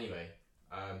 But anyway,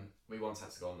 we once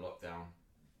had to go on lockdown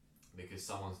because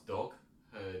someone's dog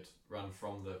had run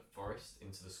from the forest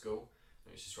into the school.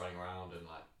 It was just running around and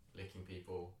like licking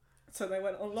people. So they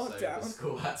went on So lockdown. the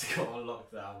school had to go on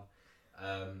lockdown,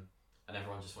 and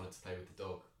everyone just wanted to play with the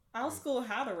dog. Our school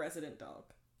had a resident dog.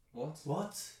 What?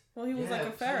 What? Well, he was like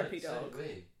a therapy so dog. did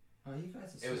we. Oh, you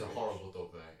guys are It was a serious. horrible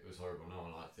dog though. It was horrible. No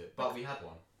one liked it, but we had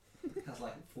one. Has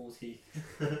like 4 teeth.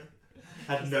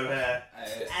 Had no hair.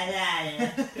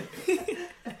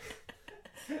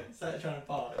 It's like trying to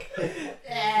bark.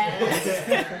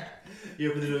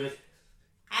 You open the door.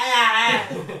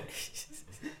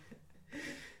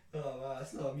 Oh wow,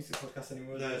 it's not a music podcast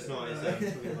anymore. No, is it's it? not. It's,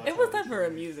 talking about It was television. never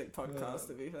a music podcast,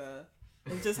 to be fair.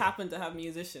 It just happened to have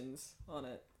musicians on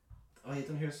it. Oh, you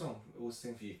don't hear a song? We'll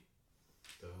sing for you.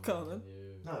 Come on, then.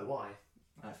 No, why?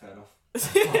 Alright, fair enough.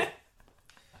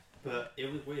 But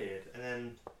it was weird. And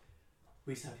then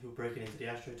we used to have people breaking into the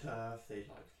AstroTurf. They'd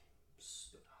like,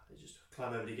 they just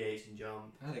climb over the gates and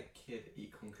jump. I had a kid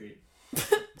eat concrete.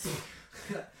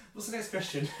 What's the next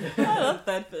question? I love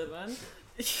Bedford, man.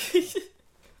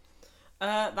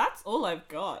 That's all I've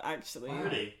got, actually. Wow.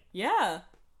 Really? Yeah.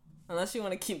 Unless you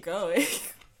want to keep going.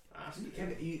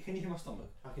 Can you hear my stomach?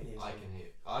 I can hear. I something. can hear.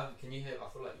 Can you hear? I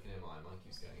feel like you can hear mine. Mine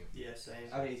keeps going. Yeah, same.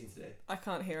 I haven't eaten today. I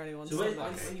can't hear anyone So say when,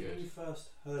 that. Okay, when good. you first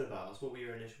heard about us, what were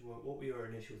your initial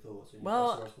thoughts? When you Well,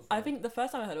 first saw us before? I think the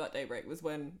first time I heard about Daybreak was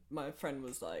when my friend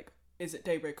was like, "Is it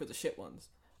Daybreak or the shit ones?"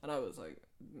 And I was like,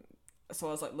 so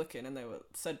I was like looking, and they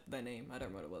said their name. I don't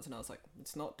remember what it was, and I was like,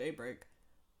 "It's not Daybreak."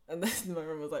 And then my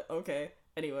friend was like, "Okay,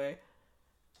 anyway."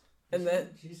 And then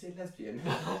Did you say lesbian?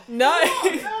 no,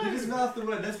 You just mouthed the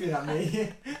word lesbian at me.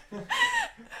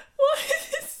 what?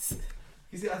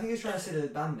 Because I think he was trying to say the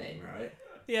band name, right?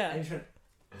 Yeah. And he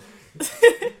was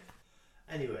trying...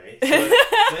 Anyway, so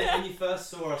when you first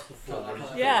saw us before, what did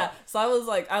you Yeah, think? so I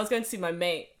was going to see my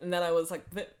mate, and then I was like,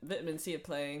 Vitamin C are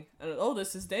playing, and oh,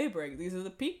 this is Daybreak. These are the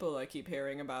people I keep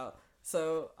hearing about.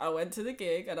 So I went to the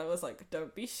gig, and I was like,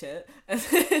 don't be shit.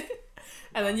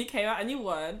 And then you came out and you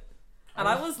won, and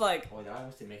I was like, Oh, yeah, I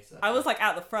almost didn't make it. I was like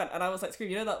at the front, and I was like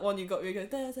screaming. You know that one you got? You go,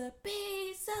 there's a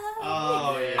piece of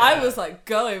Oh me." yeah. I was like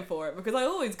going for it because I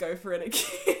always go for it at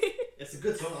gigs. It's a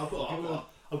good song.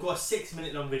 I've got a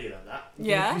 6-minute long video of that.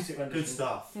 Yeah. Good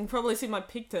stuff. You can probably see my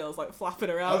pigtails like flapping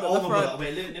around Oh at the my front. god,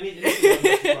 wait, let me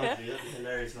that'd be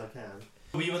hilarious if I can.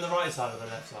 Were you on the right side or the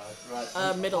left side?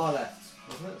 Right. Middle. Far left,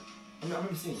 wasn't it? I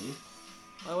remember seeing you.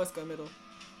 I always go middle.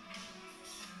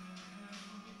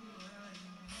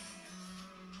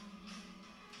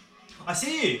 I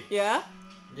see you! Yeah?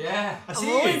 Yeah. I I'm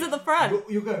see always you! at the front.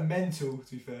 You're going mental,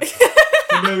 to be fair.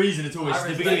 For no reason at all, it's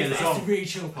the beginning of the It's song. the really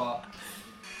chill part.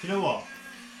 Do you know what?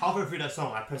 Halfway through that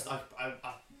song, I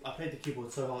played the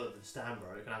keyboard so hard that the stand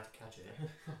broke and I had to catch it.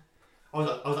 I was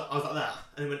like that,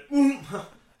 and it went boom,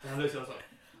 and I looked at it, I was like,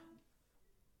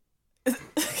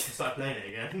 I started playing it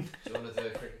again. Do you want to do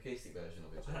a quick acoustic version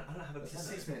of it? John? I don't have a It's a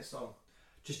piano. 6-minute song.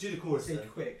 Just do the chorus Say then.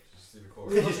 quick. Just do the Yeah,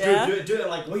 chorus. just Yeah. do it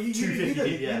like Well, you 250 know,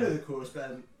 BPM. you know the chorus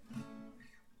better.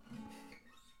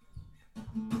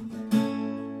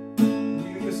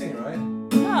 You're singing, right?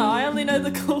 No, I only know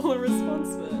the call and response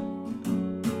bit.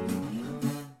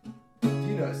 Do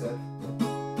you know it, Seb?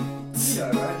 You know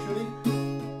it, right, surely?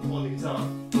 On the guitar.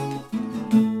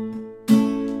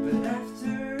 But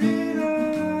after it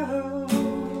all,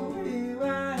 who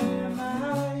am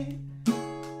I?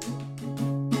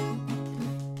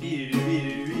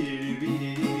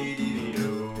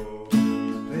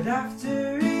 But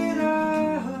after it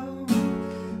all,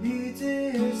 you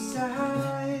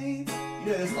decide. You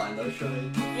know this line though,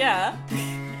 surely. Yeah.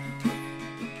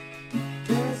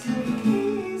 There's a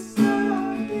piece of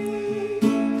me,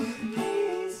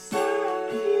 piece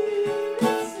of you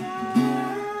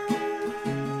inside.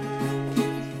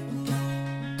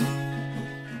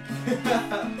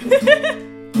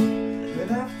 But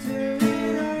after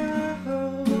it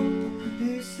all,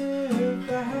 you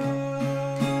survive.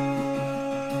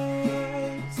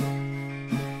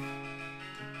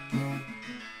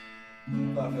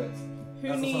 Perfect. Who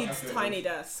That's the song needs I feel tiny like.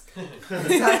 desk?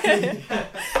 Exactly.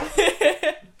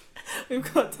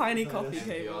 We've got tiny No, coffee that's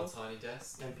tables. NPR Tiny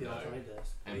Desk? NPR No. Tiny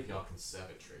Desk. NPR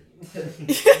Conservatory.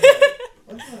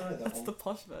 Why did I write that That's one? the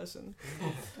posh version. I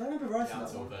don't remember The writing that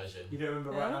outdoor one. version. You don't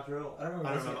remember Yeah. right after all? I don't remember.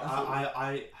 I don't writing remember. it at all.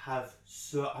 I have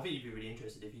so. I think you'd be really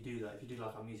interested if you do that. If you do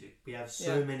like our music, we have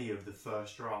so Yeah. many of the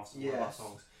first drafts of all of our Yes.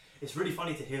 songs. It's really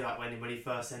funny to hear like when he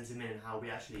first sends them in and how we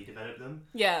actually develop them.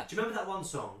 Yeah. Do you remember that one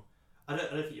song? I don't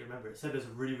think you remember it. It said there's a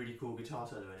really cool guitar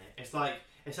solo in it. It's like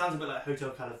it sounds a bit like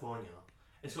Hotel California.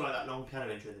 It's got like that long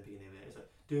piano intro at the beginning of it. It's like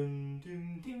dum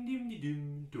dum dum dum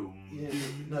dum dum. Yeah,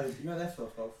 no, you went left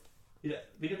 12. Yeah,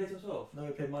 we didn't play 12. No,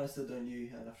 we played Mine Still Don't You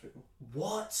and After Trickle.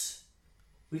 What?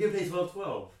 We didn't play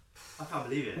 12. I can't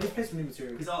believe We it. did play some new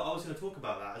material. Because I was going to talk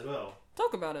about that as well.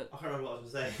 Talk about it. I can't remember what I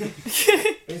was going to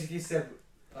say. Basically said,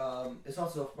 it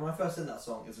started off, when I first sent that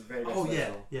song, it's a very, very Oh slow yeah,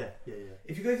 song. yeah.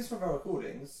 If you go to some of our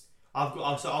recordings, I'll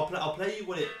play you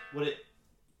what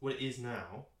it is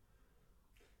now.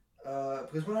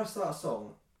 because when I start a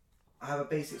song, I have a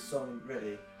basic song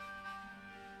ready.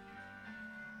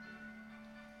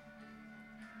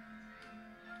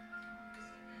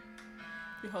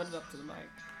 You hold it up to the mic.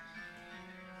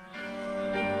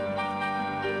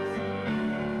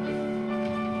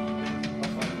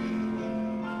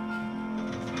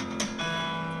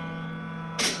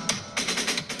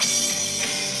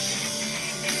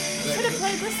 You should have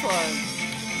played this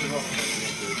one.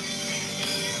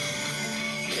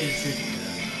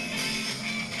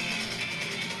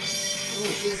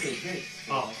 Great.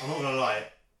 Oh, I'm not gonna lie.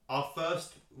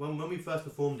 When we first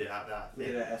performed it at that We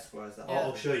thing, did an Esquires that.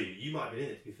 I'll show you. You might have been in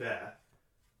it. To be fair,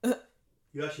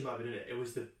 you actually might have been in it. It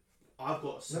was the. I've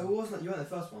got No, some. it wasn't. You weren't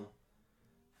the first one.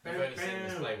 You've only seen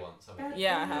this play once, haven't you?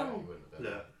 Yeah, I have. You wouldn't have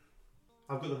done Look,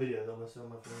 I've got the video on my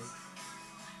phone.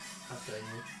 That's showing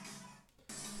you.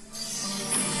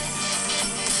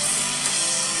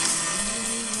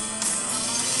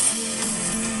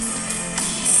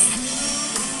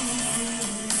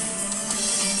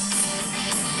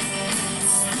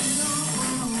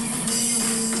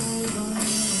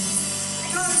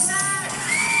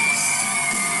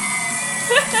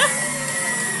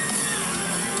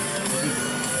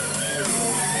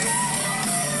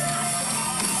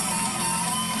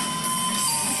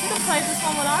 You should have played this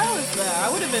one when I was there. I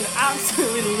would have been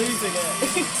absolutely losing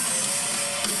it.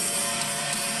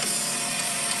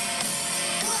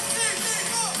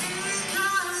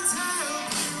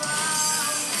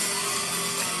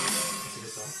 It's a good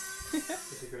song.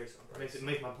 It's a great song. It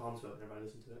makes my palms sweat whenever I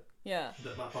listen to it. Yeah.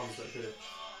 My palms sweat good.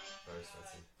 Very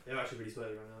sweaty. They're actually really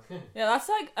sweaty right now. Yeah, that's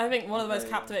like, I think one of the most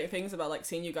Very captivating things about like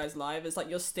seeing you guys live is like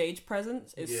your stage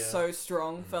presence is Yeah. so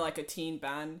strong for like a teen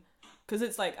band. Because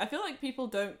it's like, I feel like people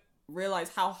don't realize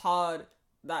how hard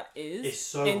that is It's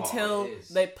so until hard, it is.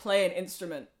 they play an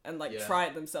instrument and like Yeah. try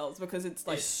it themselves, because it's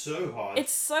like It's so hard.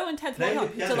 it's so intense Playing the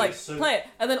to piano like is so- play it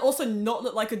and then also not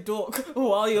look like a dork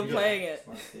while you're Yeah. playing it. It's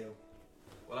my steel.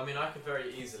 Well, I mean, I could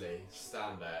very easily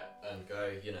stand there and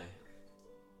go, you know,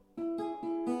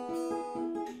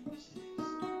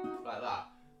 like that.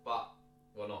 But,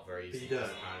 well, not very But easily, you don't.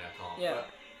 because apparently I can't. Yeah.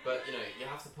 But, you know, you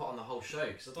have to put on the whole show,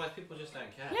 because otherwise people just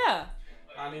don't care. Yeah.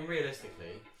 I mean,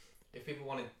 realistically, if people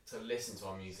wanted to listen to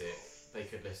our music, they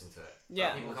could listen to it. Yeah.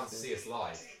 Like, people come to see us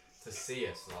live. They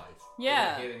Yeah.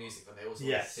 want to hear the music, but they also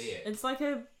Yes. want to see it. It's like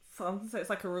it's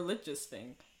like a religious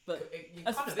thing, but It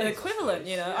an kind of is, I equivalent, suppose,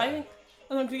 you know. yeah. I think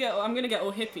I'm gonna get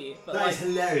all hippie, but That like is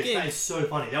hilarious. That gigs. is so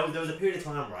funny. There was a period of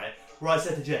time, right, where I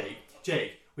said to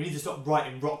Jake, we need to stop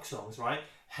writing rock songs, right?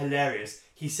 Hilarious.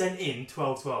 He sent in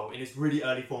 1212 in its really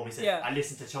early form. He said, Yeah. I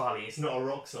listened to Charlie. It's not a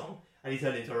rock song, and he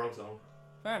turned it into a rock song.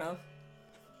 fair enough.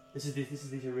 This is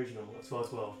the original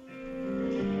 1212.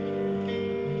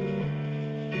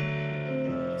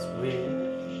 It's weird.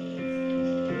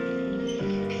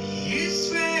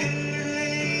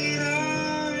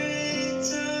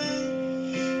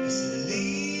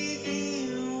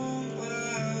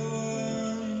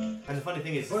 And the funny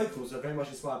thing The is, vocals are very much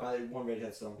inspired by one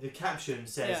Radiohead song. the caption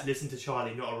says, Yeah. "Listen to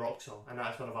Charlie, not a rock song," and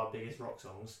that's one of our biggest rock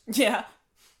songs. Yeah.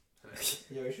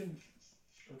 Yeah, we shouldn't.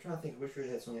 I'm trying to think of which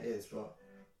Radiohead song it is, but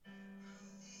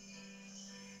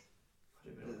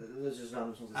there's just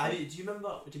random songs. Ali, do you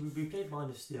remember? We played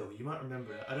Mind of Steel. You might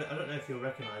remember it. I don't know if you'll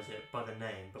recognise it by the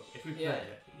name, but if we play Yeah.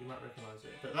 it, you might recognise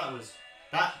it. But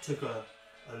that took a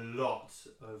lot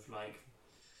of like.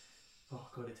 Oh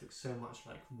god, it took so much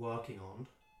like working on.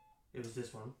 It was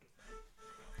this one.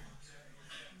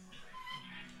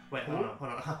 Wait, hold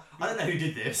on. I don't know who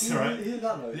did this. Who Alright, did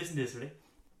that note? listen to this, ready?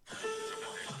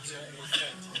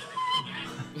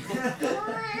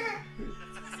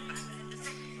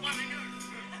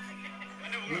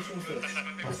 Which one's this?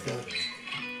 That's the-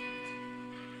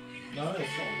 No,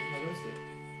 it's not. No, where's it?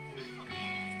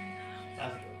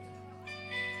 that's it.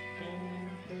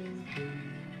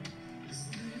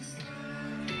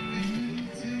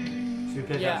 Should we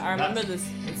play Yeah, that? I remember That's-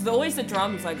 this. It's always the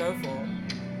drums I go for.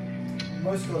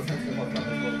 Most girls tend to go like that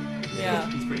as well. Yeah.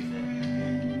 He's pretty fair.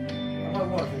 I might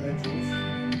work in rentals.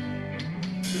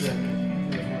 Good then.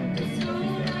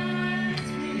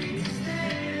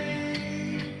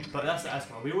 But that's the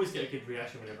Esquire. We always get a good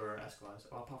reaction whenever we're at Esquire. So,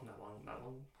 apart from that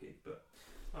one gig. But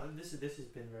this has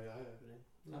been very eye opening.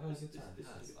 I've had a good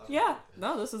time. Yeah.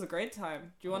 No, this is a great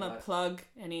time. Do you want to Alright. plug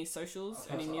any socials,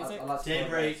 any music? I like to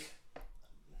Daybreak.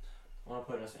 I want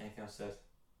to apologise for anything I said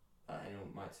that anyone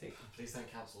might take. Please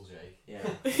don't cancel Jake. Yeah.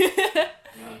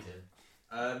 You need him.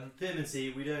 Vitamin C,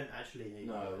 we don't actually hate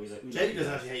No, you we guys. don't. Jake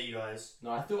doesn't actually hate you guys.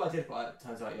 No, I thought I did, but it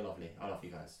turns out you're lovely. I love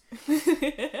you guys.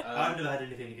 I've never had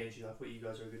anything against you. I thought you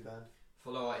guys are a good band.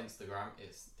 Follow our Instagram,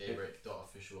 it's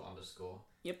daybreak.official_.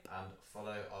 Yep. And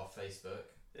follow our Facebook.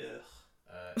 Ugh.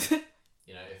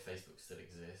 You know, if Facebook still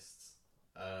exists.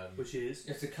 Which is.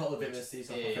 You have to cut the Which bit so my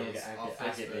film will get our angry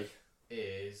at me. Facebook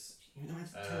is You know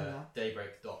how to turn that.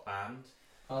 daybreak.band.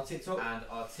 Our TikTok. And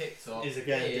our TikTok Is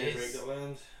again is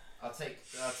Daybreak.band. our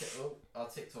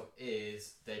TikTok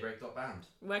is daybreak.band.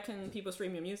 Where can people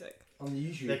stream your music? On the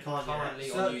YouTube. They can't yet.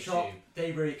 Currently on Search up YouTube.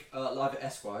 Daybreak live at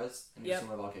Esquires and Yep. get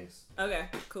some of our gigs. Okay,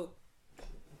 cool.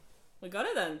 We got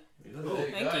it then. We Cool. love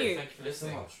it. There you Thank go. you. Thank you for Thanks so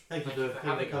listening. much. Thank you Thank you for for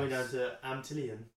having coming us. down to Amtillion.